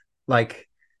game. Like,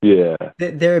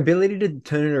 their ability to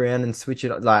turn it around and switch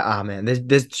it, like, man,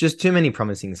 there's just too many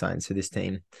promising signs for this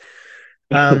team.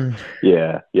 Also,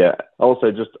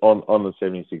 just on the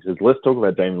 76ers, let's talk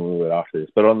about Damian Lillard after this.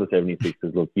 But on the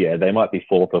 76ers, look, they might be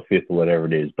fourth or fifth or whatever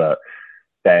it is, but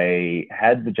they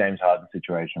had the James Harden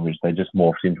situation, which they just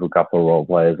morphed into a couple of role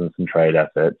players and some trade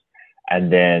assets.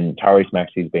 And then Tyrese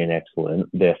Maxey's been excellent.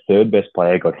 Their third best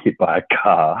player got hit by a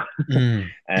car.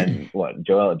 And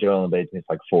Joel Embiid's missed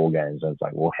like 4 games. And it's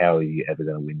like, well, how are you ever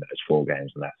going to win those 4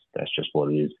 games? And that's just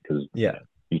what it is, because you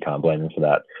can't blame them for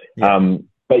that.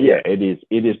 But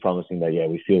it is promising that,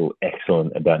 we feel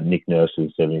excellent about Nick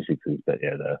Nurse's 76ers. But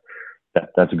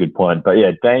that's a good point. But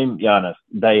Dame, Giannis,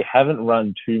 they haven't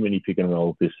run too many pick and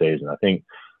rolls this season. I think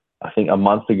a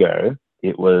month ago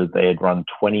they had run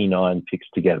 29 picks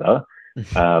together,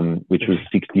 which was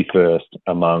 61st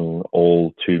among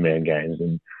all 2-man games.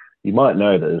 And you might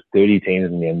know that there's 30 teams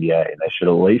in the NBA, and they should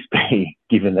at least be,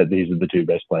 given that these are the 2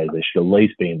 best players, they should at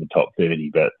least be in the top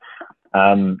 30. But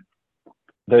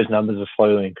those numbers are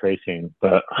slowly increasing.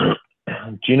 But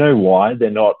do you know why they're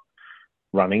not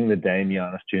running the Dame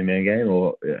Giannis 2-man game?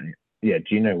 Or do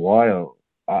you know why? Or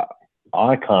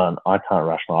I can't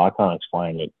rationalize. I can't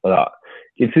explain it. But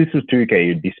if this was 2K,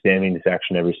 you'd be spamming this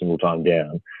action every single time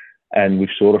down. And we've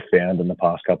sort of found in the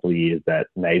past couple of years that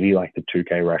maybe like the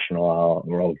 2K rationale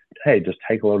of, hey, just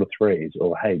take a lot of threes,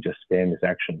 or hey, just spam this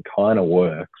action, kind of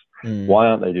works. Why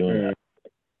aren't they doing that?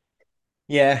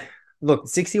 Yeah. Look,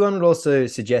 61 would also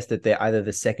suggest that they're either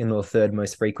the second or third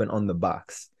most frequent on the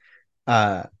Bucks.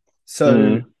 I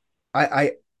couldn't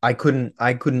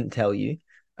tell you.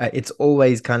 It's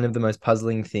always kind of the most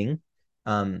puzzling thing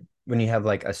when you have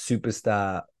like a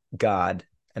superstar guard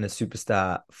and a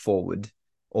superstar forward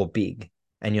or big,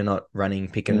 and you're not running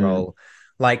pick and roll.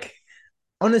 Like,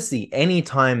 honestly,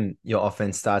 anytime your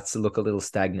offense starts to look a little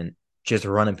stagnant, just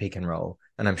run a pick and roll,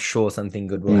 and I'm sure something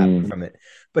good will happen from it.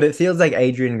 But it feels like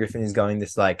Adrian Griffin is going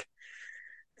this, like,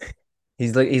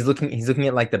 he's looking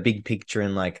at like the big picture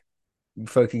and like,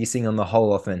 focusing on the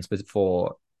whole offense, but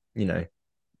for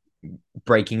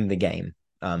breaking the game,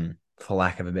 for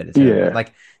lack of a better term. Yeah. But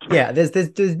like, yeah, there's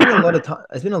been a lot of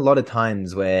there's been a lot of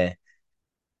times where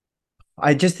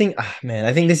I just think, man,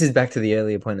 I think this is back to the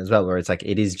earlier point as well, where it's like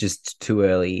it is just too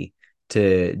early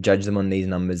to judge them on these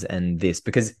numbers and this,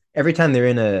 because every time they're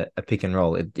in a pick and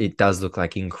roll, it does look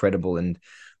like incredible. And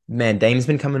man, Dame's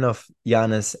been coming off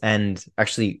Giannis, and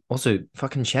actually also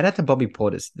fucking shout out to Bobby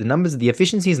Portis. The numbers, the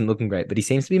efficiency isn't looking great, but he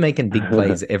seems to be making big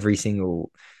plays every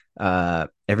single time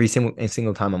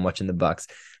I'm watching the Bucks.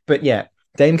 But yeah,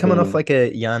 Dame coming off like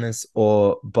a Giannis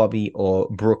or Bobby or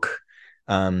Brooke.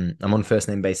 I'm on first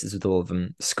name basis with all of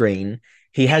them. Screen.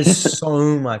 He has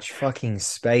so much fucking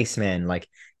space, man. Like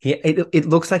it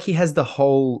looks like he has the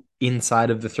whole inside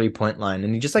of the 3-point line,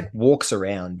 and he just like walks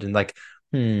around and like,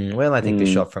 well, I take the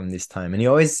shot from this time, and he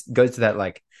always goes to that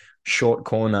like short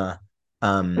corner,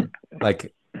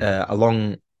 like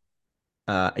along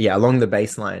the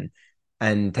baseline,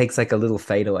 and takes like a little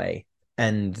fadeaway,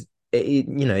 and he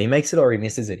makes it or he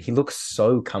misses it. He looks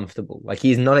so comfortable. Like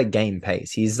he's not at game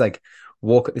pace. He's like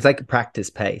it's like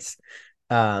practice pace.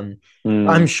 I'm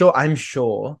sure.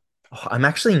 I'm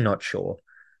actually not sure,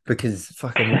 because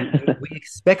fucking we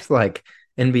expect like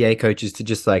NBA coaches to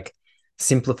just like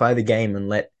simplify the game and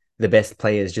let the best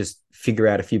players just figure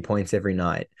out a few points every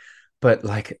night. But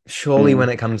like, surely when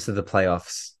it comes to the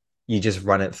playoffs, you just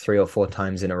run it 3 or 4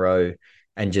 times in a row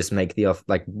and just make the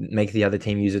other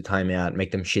team use a timeout,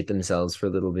 make them shit themselves for a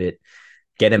little bit,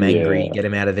 get them angry, get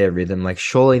them out of their rhythm. Like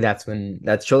surely that's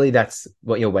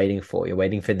what you're waiting for. You're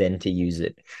waiting for them to use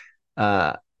it.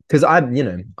 Because I'd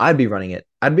be running it.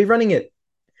 I'd be running it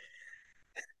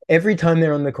every time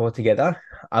they're on the court together.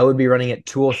 I would be running it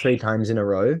 2 or 3 times in a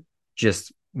row,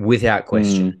 just without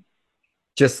question.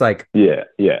 Just like, you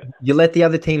let the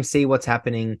other team see what's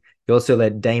happening. You also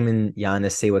let Dame and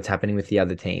Giannis see what's happening with the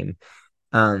other team.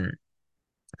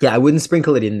 I wouldn't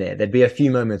sprinkle it in there. There'd be a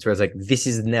few moments where I was like, this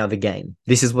is now the game.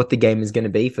 This is what the game is going to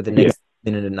be for the next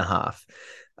minute and a half.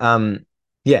 So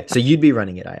you'd be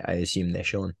running it, I assume there,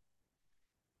 Sean.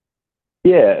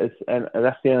 Yeah, and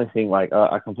that's the only thing. Like,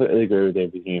 I completely agree with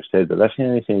everything you've said, but that's the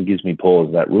only thing that gives me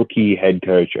pause. That rookie head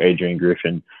coach Adrian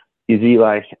Griffin, is he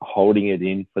like holding it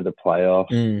in for the playoffs?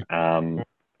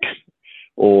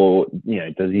 Or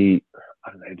does he? I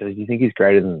don't know. Does he think he's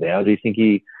greater than thou? Do you think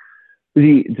does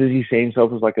he see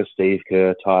himself as like a Steve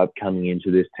Kerr type coming into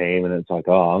this team, and it's like,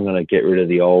 oh, I'm going to get rid of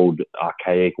the old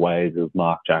archaic ways of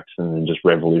Mark Jackson and just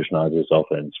revolutionize this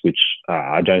offense, which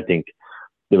I don't think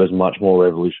there was much more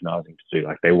revolutionizing to do.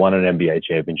 Like, they won an NBA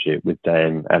championship with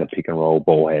Dame and a pick and roll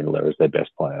ball handler as their best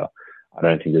player. I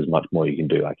don't think there's much more you can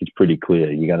do. Like, it's pretty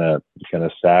clear. You're gonna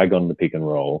sag on the pick and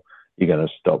roll. You're gonna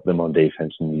stop them on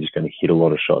defense, and you're just gonna hit a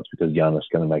lot of shots because Giannis is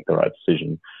gonna make the right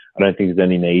decision. I don't think there's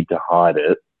any need to hide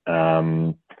it.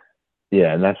 And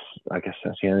I guess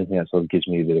that's the only thing that sort of gives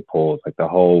me a bit of pause. Like the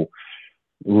whole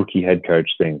rookie head coach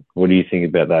thing. What do you think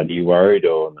about that? Are you worried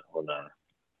or no?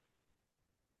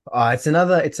 It's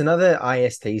another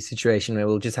IST situation where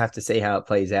we'll just have to see how it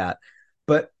plays out.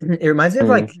 But it reminds me of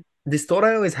like this thought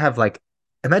I always have, like,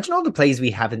 imagine all the plays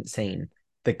we haven't seen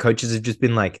that coaches have just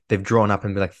been like, they've drawn up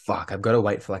and be like, fuck, I've got to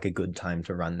wait for like a good time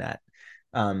to run that.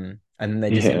 And then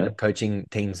they just end up coaching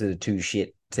teams that are too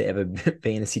shit to ever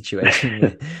be in a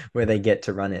situation where they get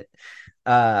to run it.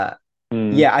 I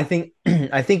think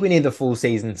we need the full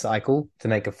season cycle to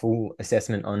make a full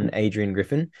assessment on Adrian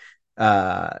Griffin.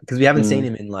 Because we haven't seen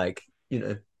him in like,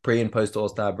 pre and post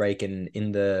All-Star break and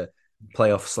in the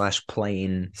playoff /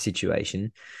 play-in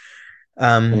situation.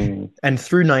 And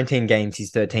through 19 games,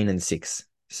 he's 13-6.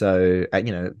 So,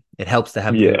 it helps to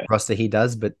have the roster he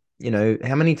does, but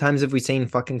how many times have we seen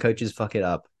fucking coaches fuck it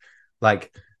up?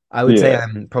 Like, I would say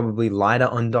I'm probably lighter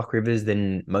on Doc Rivers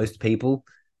than most people.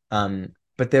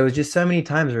 But there was just so many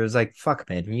times where it was like, fuck,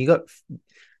 man, you got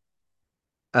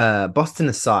Boston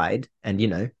aside, and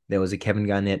there was a Kevin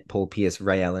Garnett, Paul Pierce,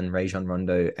 Ray Allen, Rajon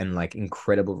Rondo, and like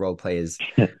incredible role players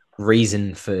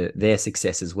reason for their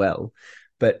success as well.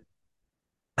 But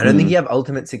I don't think you have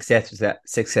ultimate success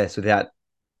without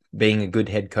being a good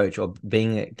head coach, or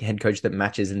being a head coach that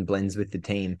matches and blends with the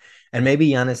team. And maybe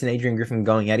Giannis and Adrian Griffin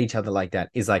going at each other like that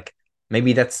is like,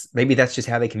 maybe that's just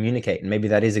how they communicate, and maybe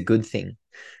that is a good thing.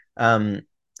 But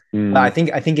I think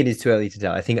it is too early to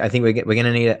tell. I think we're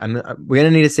gonna need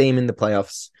to see him in the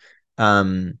playoffs,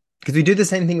 because we do the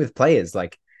same thing with players.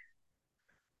 Like,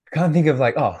 I can't think of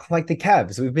like the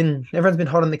Cavs. Everyone's been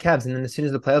hot on the Cavs, and then as soon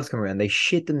as the playoffs come around, they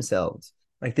shit themselves.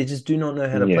 Like, they just do not know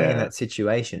how to play in that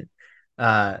situation.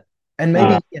 And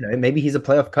maybe maybe he's a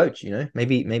playoff coach.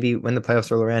 Maybe when the playoffs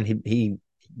roll around, he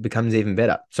becomes even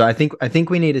better. So I think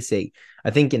we need to see. I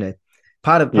think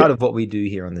part of what we do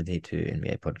here on the D2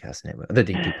 NBA podcast network, the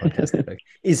D2 podcast network,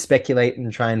 is speculate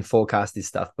and try and forecast this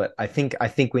stuff. But I think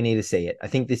we need to see it. I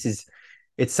think it's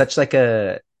such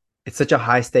a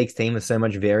high stakes team with so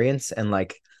much variance, and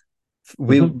like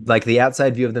like the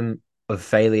outside view of them of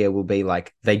failure will be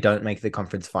like they don't make the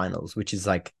conference finals, which is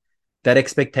like that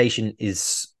expectation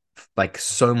is like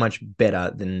so much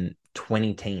better than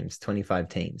 20 teams, 25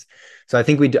 teams. So I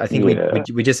think we just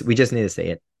need to see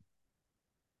it.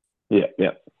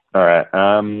 Yeah. All right.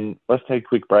 Let's take a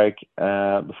quick break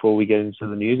before we get into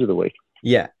the news of the week.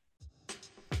 Yeah.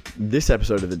 This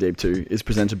episode of The Deep 2 is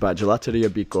presented by Gelateria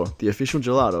Bico, the official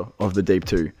gelato of The Deep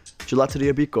 2.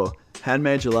 Gelateria Bico,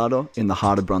 handmade gelato in the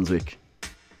heart of Brunswick.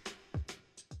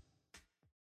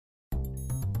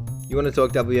 You want to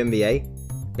talk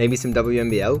WNBA? Maybe some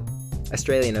WNBL?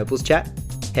 Australian Opals chat?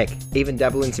 Heck, even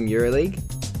dabble in some EuroLeague?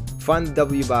 Find the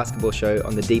W Basketball Show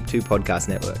on the Deep 2 Podcast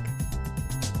Network.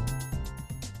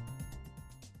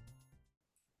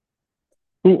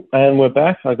 Ooh, and we're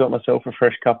back. I got myself a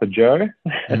fresh cup of Joe.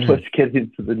 And let's get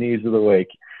into the news of the week.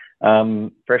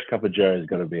 Fresh cup of Joe has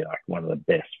got to be like one of the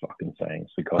best fucking sayings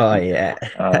for coffee. Oh yeah.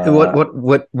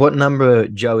 What number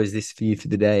Joe is this for you for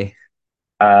the day?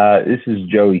 This is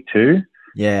Joey 2.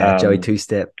 Yeah, Joey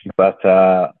 2-step. But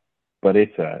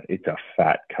it's a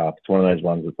fat cup. It's one of those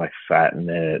ones that's like fat and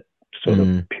then it sort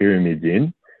of pyramids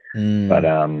in. But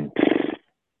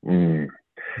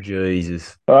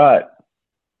Jesus. All right.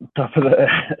 Top of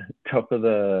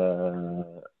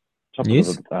the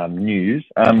news.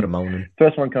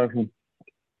 First one coming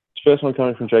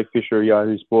from Jake Fisher of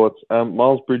Yahoo Sports.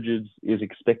 Miles Bridges is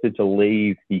expected to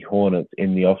leave the Hornets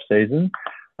in the off season.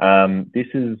 This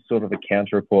is sort of a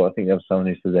counter report. I think there was someone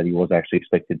who said that he was actually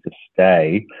expected to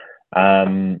stay.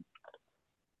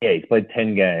 He's played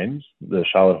 10 games. The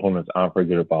Charlotte Hornets aren't very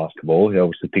good at basketball. He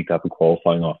obviously picked up a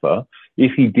qualifying offer.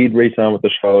 If he did re-sign with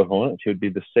the Charlotte Hornets, he would be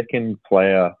the second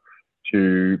player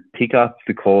to pick up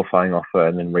the qualifying offer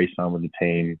and then re-sign with the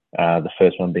team. The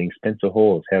first one being Spencer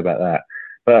Hawes. How about that?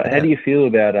 But how do you feel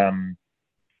about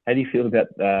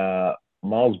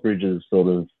Miles Bridges sort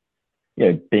of,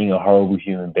 being a horrible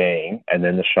human being, and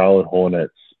then the Charlotte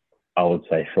Hornets, I would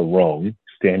say for wrong,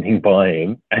 standing by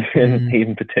him and then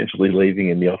even potentially leaving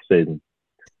in the off season?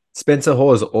 Spencer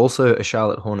Hawes, also a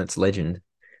Charlotte Hornets legend.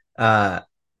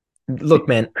 Look,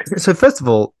 man. So first of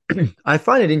all, I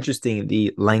find it interesting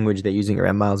the language they're using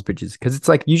around Miles Bridges, because it's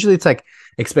like usually it's like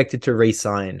expected to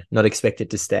re-sign, not expected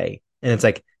to stay, and it's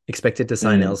like expected to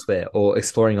sign elsewhere or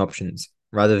exploring options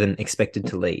rather than expected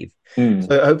to leave.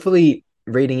 So hopefully,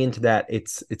 reading into that,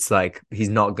 it's like he's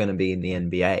not going to be in the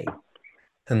NBA,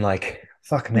 and like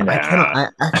fuck, man,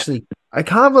 I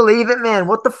can't believe it, man.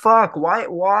 What the fuck?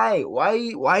 Why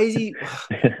is he?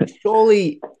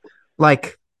 Surely,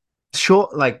 like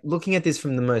looking at this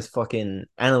from the most fucking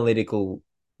analytical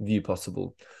view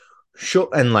possible. Sure,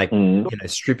 and like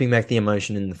stripping back the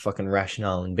emotion and the fucking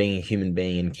rationale and being a human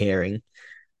being and caring.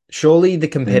 Surely the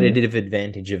competitive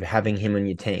advantage of having him on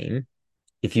your team,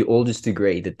 if you all just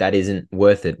agree that isn't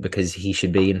worth it because he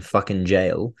should be in fucking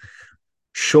jail,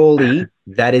 surely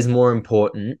that is more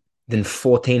important than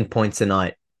 14 points a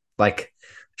night. Like,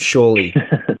 surely.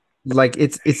 Like,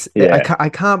 I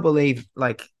can't believe,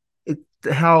 like,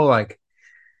 how, like,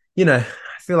 I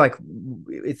feel like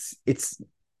it's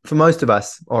for most of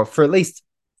us, or for at least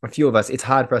a few of us, it's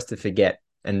hard for us to forget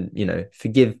and,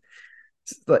 forgive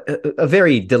a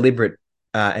very deliberate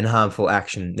and harmful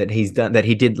action that he's done, that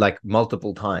he did like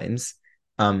multiple times.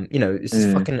 This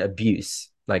is fucking abuse,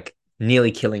 like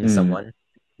nearly killing someone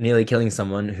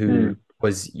who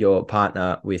was your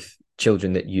partner with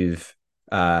children that you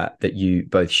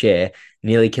both share,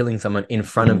 nearly killing someone in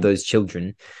front of those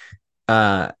children.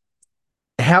 How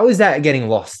is that getting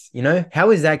lost?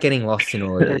 How is that getting lost in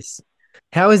all of this?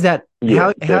 How is that?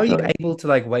 How are you able to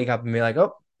like wake up and be like,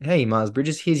 oh, hey, Miles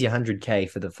Bridges, here's your $100K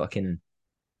for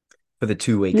the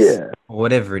 2 weeks or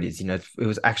whatever it is. It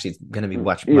was actually going to be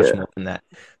much more than that.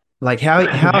 Like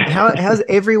how's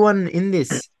everyone in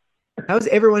this? How's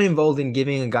everyone involved in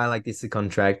giving a guy like this a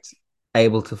contract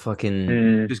able to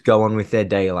fucking just go on with their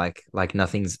day like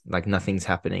nothing's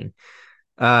happening?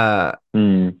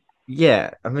 Yeah,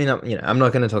 I mean, I'm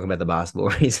not going to talk about the basketball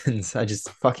reasons. I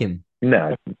just fuck him.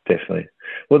 No, definitely.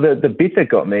 Well, the bit that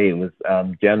got me was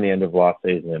down the end of last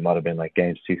season. It might have been like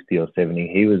game 60 or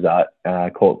 70. He was at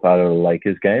courtside of a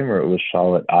Lakers game, or it was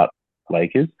Charlotte at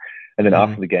Lakers. And then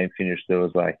after the game finished, there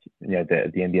was like, the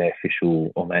NBA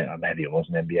official, or maybe it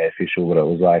wasn't NBA official, but it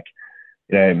was like,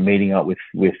 meeting up with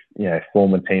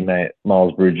former teammate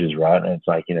Miles Bridges, right? And it's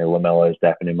like, LaMelo's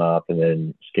dapping him up, and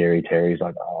then Scary Terry's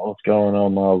like, oh, what's going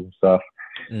on, Miles, and stuff.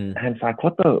 Mm. And it's like,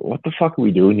 what the fuck are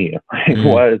we doing here?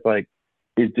 Why is like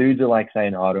these dudes are like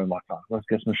saying hi to him, like, oh, let's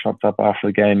get some shots up after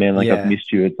the game, man. Like, I've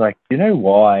missed you. It's like, you know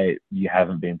why you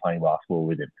haven't been playing basketball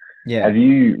with him? Yeah. Have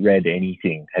you read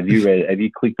anything? Have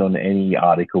you clicked on any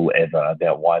article ever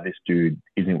about why this dude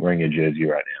isn't wearing a jersey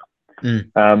right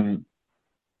now?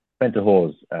 Spencer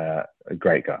Hawes, a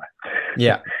great guy.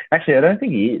 Yeah. Actually, I don't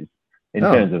think he is in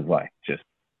terms of like just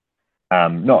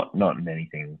not in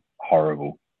anything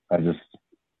horrible. Let's just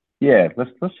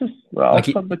I'll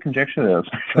stop the conjecture there.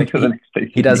 Like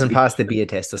he doesn't pass the beer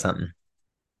test or something.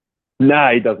 No,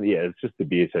 he doesn't. Yeah, it's just the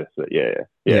beer test. Yeah.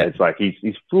 It's like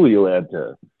he's fully allowed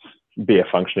to be a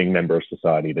functioning member of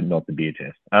society, but not the beer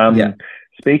test.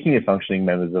 Speaking of functioning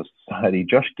members of society,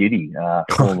 Josh Giddey,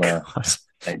 former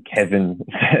St. Kevin's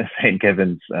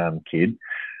kid,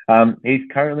 he's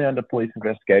currently under police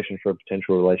investigation for a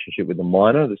potential relationship with a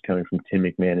minor. That's coming from Tim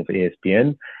McMahon of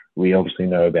ESPN. We obviously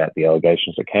know about the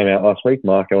allegations that came out last week.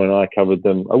 Marco and I covered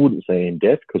them. I wouldn't say in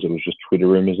depth because it was just Twitter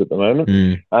rumors at the moment.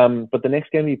 But the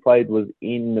next game he played was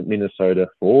in Minnesota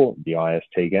for the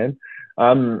IST game.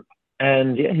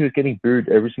 And yeah, he was getting booed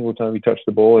every single time he touched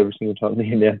the ball, every single time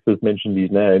the announcers mentioned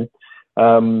his name.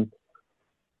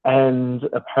 And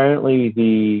apparently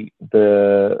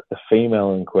the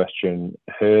female in question,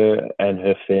 her and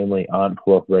her family aren't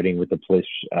cooperating with the police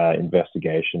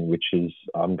investigation, which is,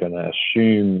 I'm going to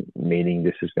assume, meaning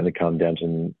this is going to come down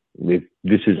to, if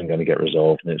this isn't going to get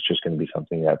resolved, and it's just going to be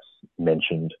something that's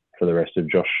mentioned for the rest of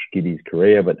Josh Giddey's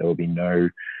career, but there will be no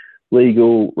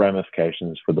legal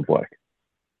ramifications for the bloke.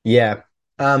 Yeah.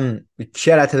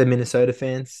 Shout out to the Minnesota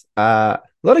fans. A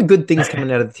lot of good things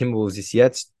coming out of the Timberwolves this year.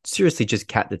 It's seriously just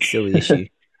Cat that's still the issue.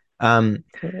 But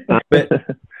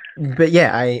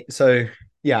yeah,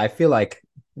 I feel like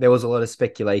there was a lot of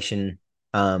speculation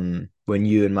when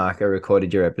you and Marco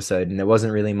recorded your episode, and there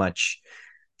wasn't really much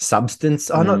substance.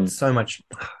 Not so much.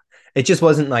 It just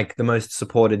wasn't like the most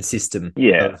supported system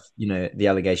of, the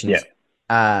allegations.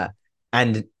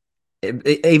 And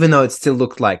even though it still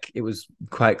looked like it was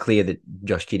quite clear that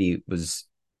Josh Giddey was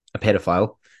a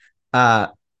pedophile.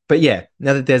 But yeah,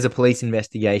 now that there's a police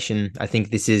investigation, I think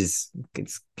it's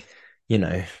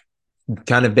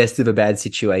kind of best of a bad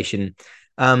situation.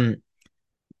 In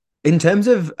terms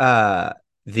of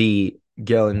the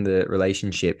girl in the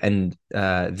relationship and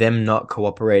them not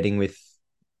cooperating with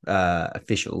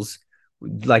officials,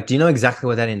 like, do you know exactly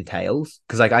what that entails?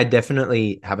 Because like I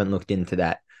definitely haven't looked into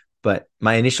that. But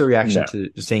my initial reaction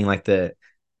to seeing like the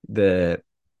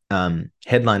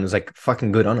headline was like,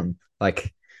 fucking good on him.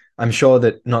 Like, I'm sure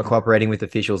that not cooperating with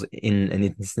officials in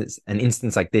an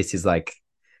instance like this is like,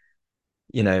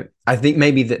 I think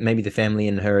maybe the family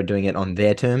and her are doing it on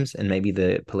their terms, and maybe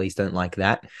the police don't like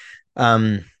that.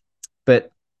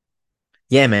 But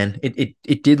yeah, man,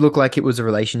 it did look like it was a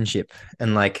relationship,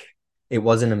 and like it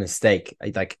wasn't a mistake.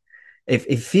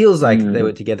 It feels like they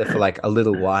were together for like a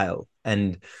little while,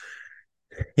 and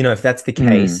if that's the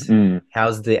case,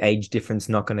 how's the age difference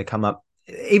not going to come up?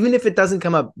 Even if it doesn't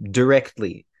come up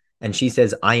directly, and she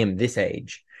says, I am this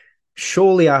age,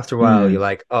 surely after a while, you're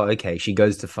like, oh, okay, she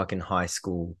goes to fucking high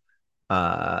school.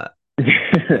 Why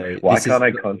can't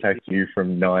I contact you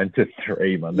from 9 to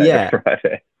 3 Monday to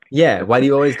Friday? Yeah, why do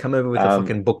you always come over with a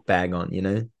fucking book bag on,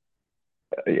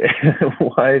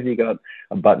 Why have you got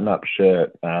a button-up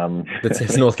shirt? That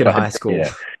says Northcote High School.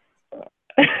 Yeah.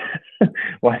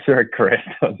 Why is there a crest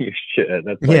on your shirt?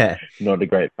 That's not a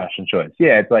great fashion choice.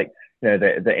 Yeah, it's like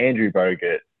the Andrew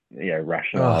Bogut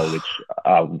rationale, which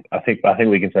I think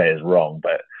we can say is wrong.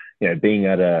 But being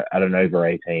at an over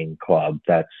 18 club,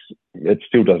 it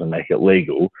still doesn't make it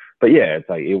legal. But yeah, it's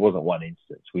like it wasn't one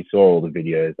instance. We saw all the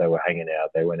videos. They were hanging out.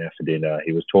 They went out for dinner.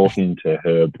 He was talking to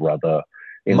her brother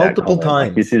multiple times.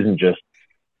 Like, this isn't just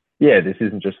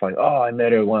like, oh, I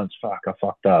met her once. Fuck, I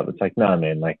fucked up. It's like, no,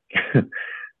 man. Like.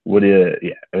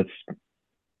 Let's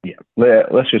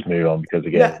just move on, because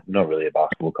again, not really a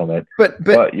basketball comment. But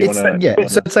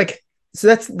so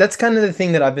that's kind of the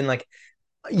thing that I've been like,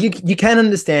 you can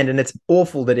understand, and it's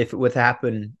awful that if it were to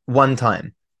happen one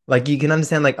time, like you can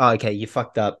understand, like, oh, okay, you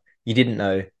fucked up, you didn't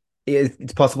know,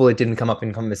 it's possible it didn't come up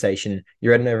in conversation,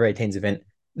 you're at an over 18s event,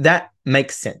 that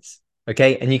makes sense,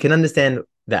 okay, and you can understand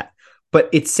that. But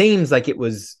it seems like it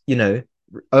was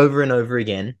over and over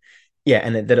again. Yeah,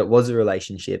 and that it was a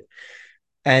relationship.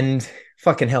 And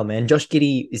fucking hell, man, Josh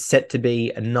Giddey is set to be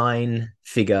a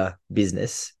 9-figure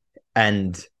business,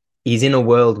 and he's in a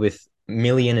world with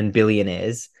million and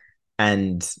billionaires,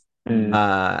 and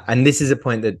this is a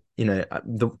point that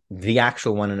the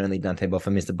actual one and only Dante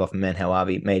Boffa, Mr. Boffa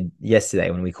Manhawavi, made yesterday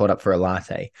when we caught up for a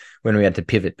latte, when we had to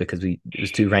pivot because it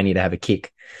was too rainy to have a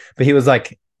kick. But he was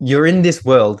like, you're in this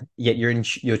world, yet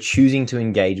you're choosing to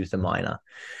engage with a minor,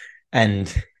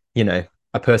 and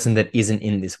a person that isn't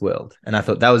in this world. And I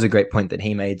thought that was a great point that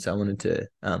he made. So I wanted to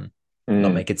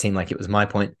not make it seem like it was my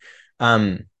point.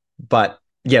 But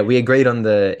yeah, we agreed on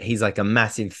he's like a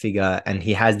massive figure and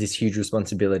he has this huge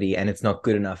responsibility, and it's not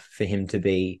good enough for him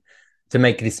to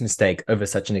make this mistake over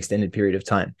such an extended period of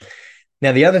time.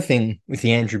 Now, the other thing with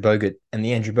the Andrew Bogut and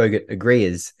the Andrew Bogut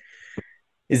agreeers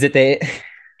is that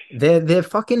their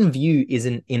fucking view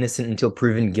isn't innocent until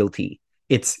proven guilty.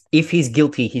 It's if he's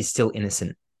guilty, he's still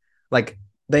innocent. Like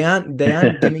they aren't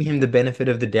giving him the benefit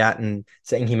of the doubt and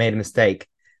saying he made a mistake.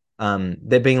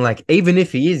 They're being like, even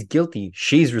if he is guilty,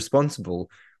 she's responsible,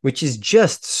 which is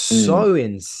just so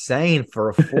insane for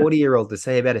a 40-year-old to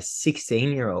say about a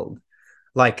 16-year-old.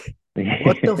 Like,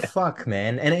 what the fuck,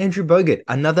 man? And Andrew Bogut,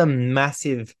 another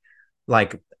massive,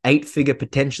 like 8-figure,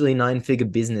 potentially 9-figure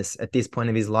business at this point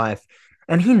of his life.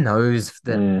 And he knows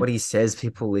that what he says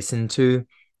people listen to.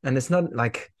 And it's not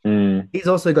like he's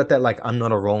also got that like I'm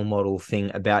not a role model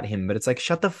thing about him, but it's like,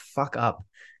 shut the fuck up.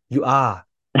 You are.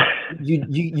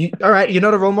 You all right, you're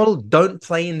not a role model. Don't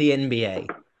play in the NBA.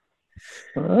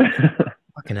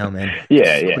 Fucking hell, man.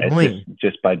 Yeah. It's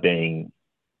just by being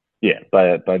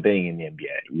by being in the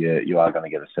NBA, you are going to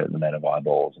get a certain amount of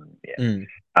eyeballs and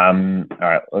all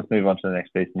right, let's move on to the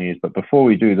next piece of news. But before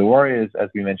we do, the Warriors, as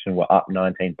we mentioned, were up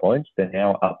 19 points. They're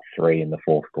now up 3 in the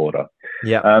fourth quarter.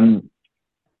 Yeah.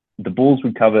 The Bulls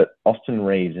would cover Austin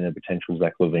Reeves in a potential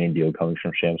Zach LaVine deal coming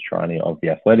from Shams Charania of The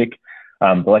Athletic.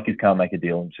 The Lakers can't make a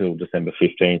deal until December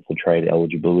 15th, the trade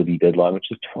eligibility deadline,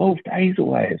 which is 12 days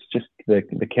away. It's just the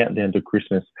countdown to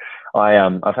Christmas.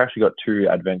 I've actually got 2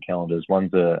 advent calendars.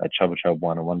 One's a Chubba Chub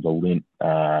one, and one's a Lint.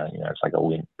 It's like a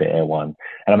Lint Bear one.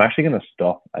 And I'm actually going to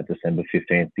stop at December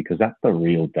 15th because that's the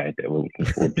real date that we're looking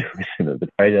forward to. The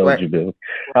trade eligibility.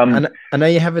 I know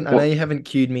you haven't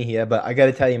cued me here, but I got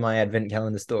to tell you my advent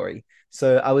calendar story.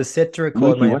 So I was set to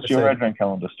record what's your advent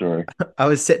calendar story? I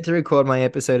was set to record my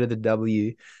episode of the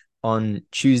W on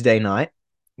Tuesday night,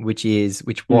 which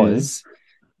was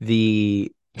the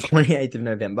 28th of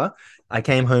November. I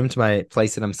came home to my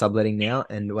place that I'm subletting now,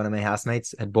 and one of my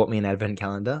housemates had bought me an advent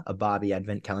calendar, a Barbie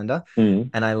advent calendar, and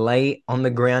I lay on the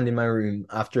ground in my room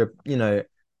after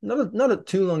not a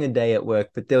too long a day at work,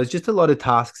 but there was just a lot of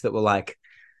tasks that were like,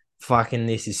 fucking,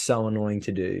 this is so annoying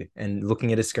to do, and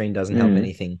looking at a screen doesn't help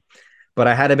anything. But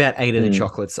I had about 8 of the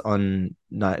chocolates on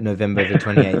November the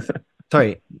 28th.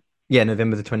 Sorry. Yeah,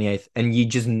 November the 28th. And you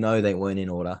just know they weren't in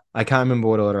order. I can't remember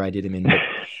what order I did them in, but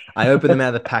I opened them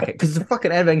out of the packet because the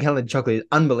fucking advent calendar chocolate is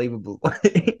unbelievable.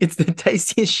 It's the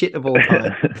tastiest shit of all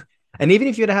time. And even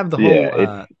if you were to have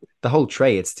the whole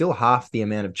tray, it's still half the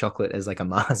amount of chocolate as like a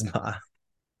Mars bar.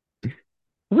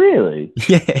 Really?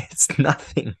 Yeah, it's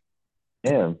nothing.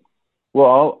 Yeah.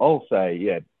 Well, I'll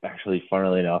say, actually,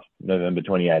 funnily enough, November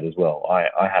 28 as well.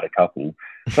 I had a couple,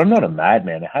 but I'm not a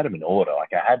madman. I had them in order.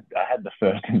 Like I had the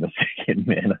first and the second,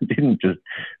 man. I didn't just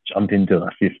jump into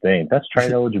the 15th. That's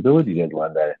trade eligibility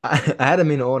deadline day. I had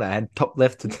them in order. I had top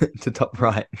left to top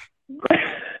right.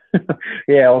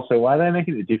 Yeah. Also, why are they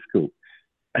making it difficult?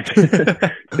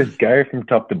 Just go from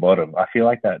top to bottom. I feel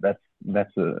like that's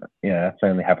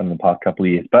only happened in the past couple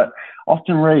of years. But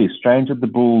Austin Reeves, strange that the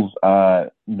Bulls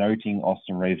are noting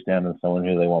Austin Reeves down as someone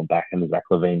who they want back in the Zach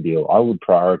LaVine deal. I would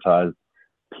prioritize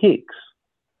picks,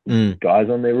 guys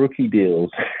on their rookie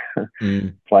deals,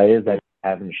 players that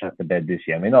haven't shut the bed this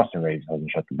year. I mean, Austin Reeves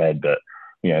hasn't shut the bed, but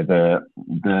the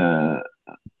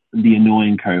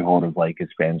annoying cohort of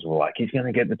Lakers fans were like, he's going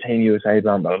to get the Team USA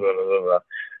done, blah, blah, blah, blah.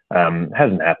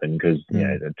 Hasn't happened because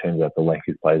it turns out the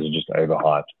Lakers players are just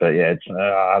overhyped. But yeah, it's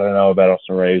I don't know about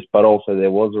Austin Reeves, but also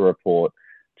there was a report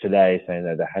today saying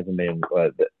that there hasn't been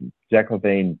that Zach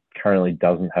LaVine currently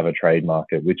doesn't have a trade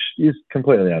market, which is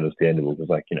completely understandable because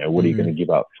what are you going to give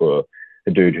up for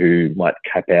a dude who might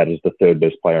cap out as the 3rd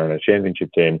best player on a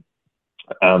championship team?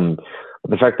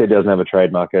 The fact that he doesn't have a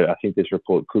trade market, I think this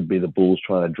report could be the Bulls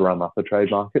trying to drum up a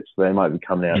trade market, so they might be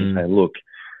coming out and saying, look,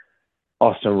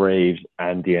 Austin Reeves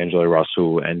and D'Angelo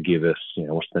Russell, and give us,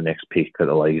 what's the next pick that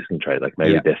the Lakers can trade? Like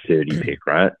maybe their 30 pick,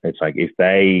 right? It's like if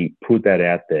they put that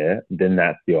out there, then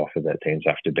that's the offer that teams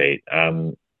have to beat,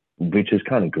 which is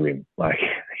kind of grim. Like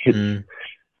it's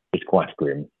quite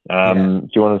grim. Do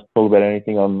you want to talk about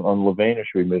anything on LaVine, or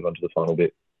should we move on to the final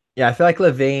bit? Yeah, I feel like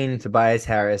LaVine, Tobias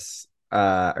Harris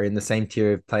are in the same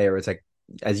tier of player. It's like,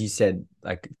 as you said,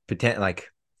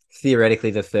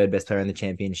 theoretically the 3rd best player in the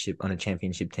championship on a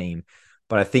championship team.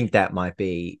 But I think that might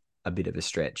be a bit of a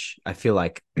stretch. I feel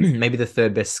like maybe the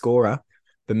 3rd best scorer,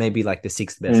 but maybe like the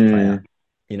 6th best player.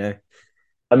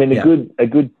 I mean, a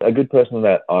good person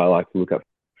that I like to look up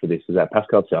for this is that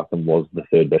Pascal Siakam was the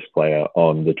third best player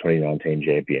on the 2019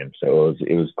 JPM. So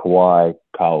it was Kawhi,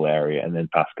 Kyle Lowry, and then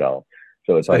Pascal.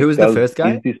 So it's who was the first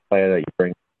guy? Is this player that you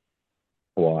bring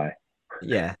Kawhi?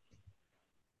 Yeah.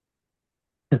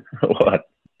 What?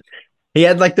 He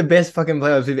had like the best fucking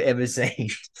playoffs we've ever seen.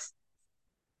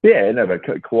 Yeah, no, but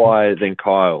Kawhi, then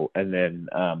Kyle, and then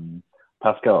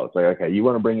Pascal. It's like, okay, you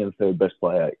want to bring in the third best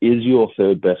player. Is your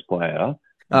third best player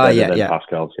better than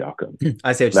Pascal Siakam?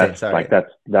 I see what you're saying. Sorry. Like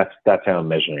that's how I'm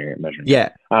measuring it. Yeah,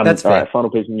 that's fair. All right, final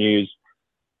piece of news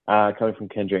coming from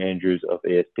Kendra Andrews of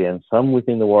ESPN. Some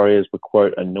within the Warriors were,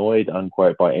 quote, annoyed,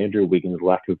 unquote, by Andrew Wiggins'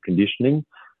 lack of conditioning.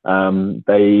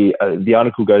 The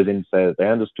article goes in to say that they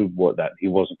understood that he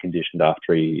wasn't conditioned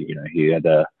after he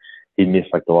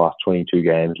missed like the last 22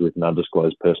 games with an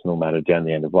undisclosed personal matter down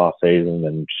the end of last season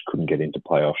and just couldn't get into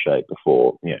playoff shape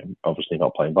before, obviously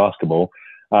not playing basketball.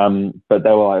 But they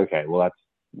were like, okay, well,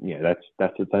 that's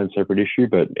its own separate issue,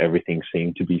 but everything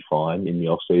seemed to be fine in the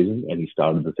off season, and he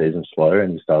started the season slow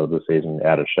and he started the season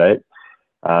out of shape.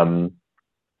 And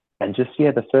just,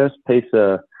 the first piece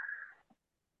of,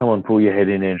 come on, pull your head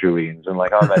in, Andrew Wiggins. And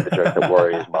like, I made the joke that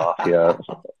Warriors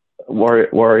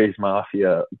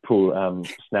Mafia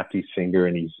snapped his finger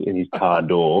in his car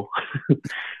door,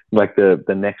 like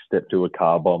the next step to a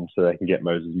car bomb, so they can get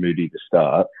Moses Moody to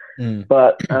start.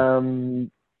 But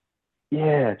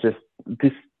just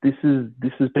this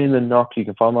has been the knock. You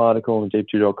can find my article on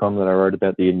deep2.com that I wrote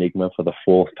about the enigma for the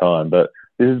fourth time, but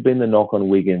this has been the knock on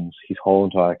Wiggins his whole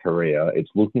entire career. It's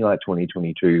looking like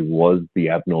 2022 was the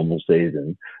abnormal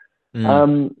season.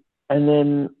 And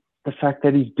then the fact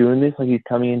that he's doing this, like he's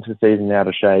coming into the season out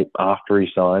of shape after he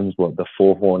signs the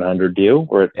 4-100 deal,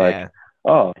 where it's like,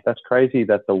 oh, that's crazy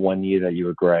that the 1 year that you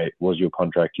were great was your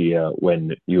contract year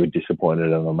when you were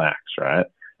disappointed on the max, right?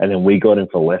 And then we got him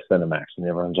for less than a max, and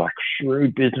everyone's like,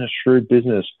 shrewd business.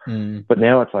 But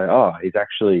now it's like, oh, he's not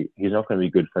going to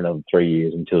be good for another 3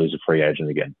 years until he's a free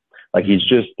agent again. Like he's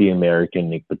just the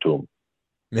American Nick Batum.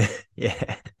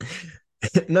 Yeah.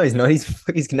 No, he's not.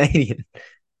 He's Canadian.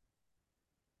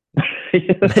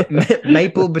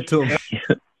 Maple Batum.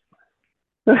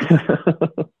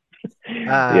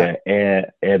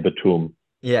 Air Batum.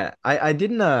 Yeah, I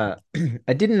didn't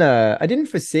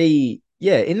foresee.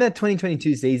 Yeah, in that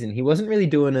 2022 season, he wasn't really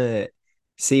doing a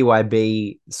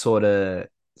CYB sort of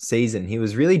season. He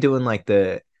was really doing like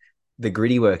the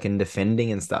gritty work and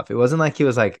defending and stuff. It wasn't like he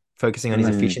was like focusing on his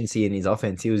efficiency in his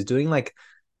offense. He was doing like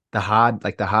the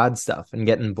hard stuff and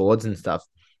getting boards and stuff.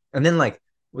 And then like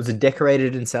was a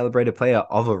decorated and celebrated player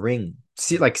of a ring.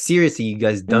 Like seriously, you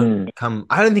guys don't come.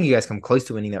 I don't think you guys come close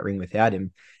to winning that ring without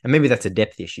him. And maybe that's a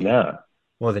depth issue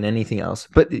more than anything else.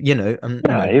 But he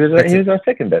was our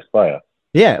second best player.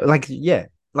 Yeah, I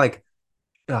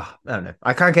don't know.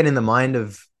 I can't get in the mind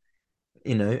of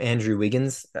Andrew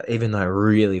Wiggins, even though I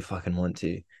really fucking want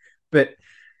to. But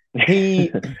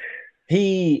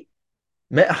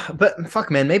but fuck,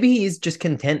 man, maybe he is just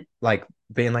content, like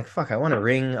being like, fuck, I want a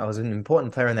ring. I was an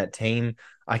important player on that team.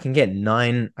 I can get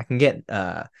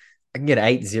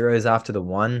 8 zeros after the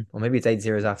 1, or maybe it's 8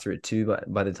 zeros after a 2.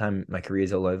 By the time my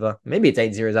career's all over, maybe it's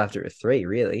 8 zeros after a 3.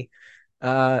 Really,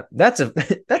 that's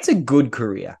a good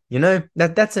career.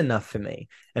 That's enough for me.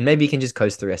 And maybe you can just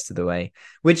coast the rest of the way,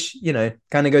 which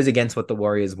kind of goes against what the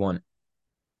Warriors want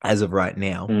as of right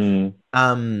now.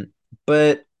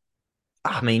 But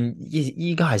I mean,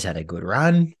 you guys had a good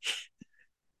run.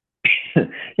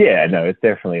 Yeah, no, it's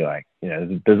definitely like,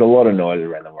 there's a lot of noise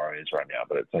around the Warriors right now,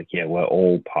 but it's like, we're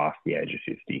all past the age of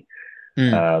 50.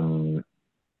 It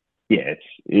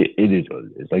is what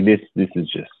it is. Like this is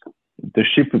just, the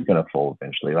ship is going to fall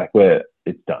eventually. Like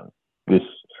it's done.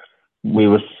 We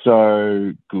were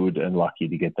so good and lucky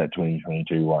to get that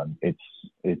 2022 one. It's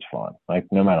fine. Like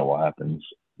no matter what happens,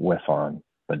 we're fine.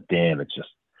 But damn, it's just,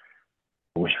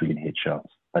 I wish we could hit shots.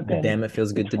 But damn, it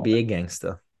feels good to be a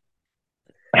gangster.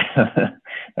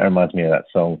 That reminds me of that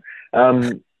song. 4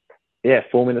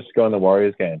 minutes to go in the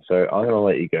Warriors game. So I'm going to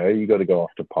let you go. You got to go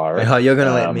off to Pirates. Oh, you're going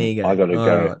to let me go. I got to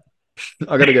go. Right.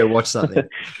 I got to go watch something.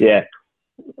 Yeah,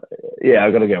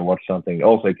 I got to go watch something.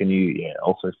 Also, can you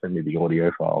also send me the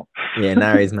audio file? Yeah,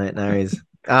 no worries, mate. No worries.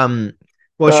 Well,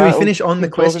 should we finish on the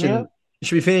question?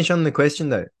 Should we finish on the question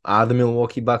though? Are the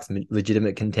Milwaukee Bucks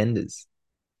legitimate contenders?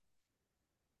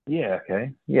 Yeah.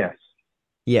 Okay. Yes.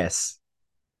 Yes.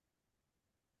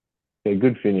 Yeah,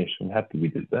 good finish. I'm happy we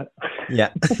did that. Yeah.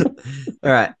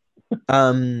 All right.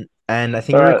 And I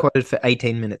think we recorded for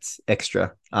 18 minutes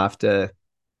extra after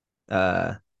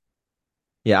after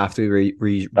we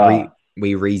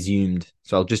resumed.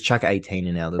 So I'll just chuck 18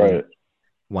 in our little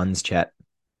ones chat.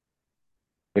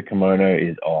 The kimono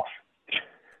is off.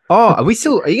 Oh, are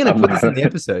you going to put this in the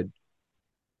episode?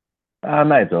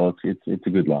 May as well. It's a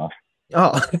good laugh.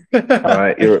 Oh, all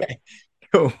right. Okay.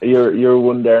 Cool. You're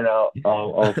one there now.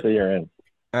 I'll see you in.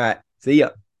 All right. See ya.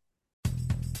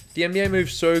 The NBA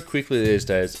moves so quickly these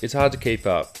days, it's hard to keep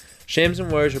up. Shams and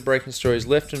Woj are breaking stories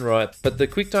left and right, but the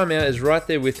Quick Time Out is right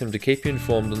there with them to keep you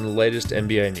informed on the latest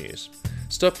NBA news.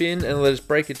 Stop in and let us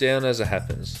break it down as it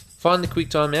happens. Find the Quick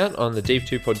Time Out on the Deep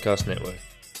 2 Podcast Network.